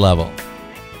next level.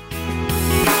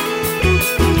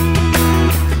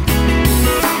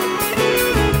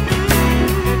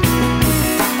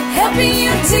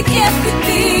 it could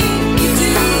be.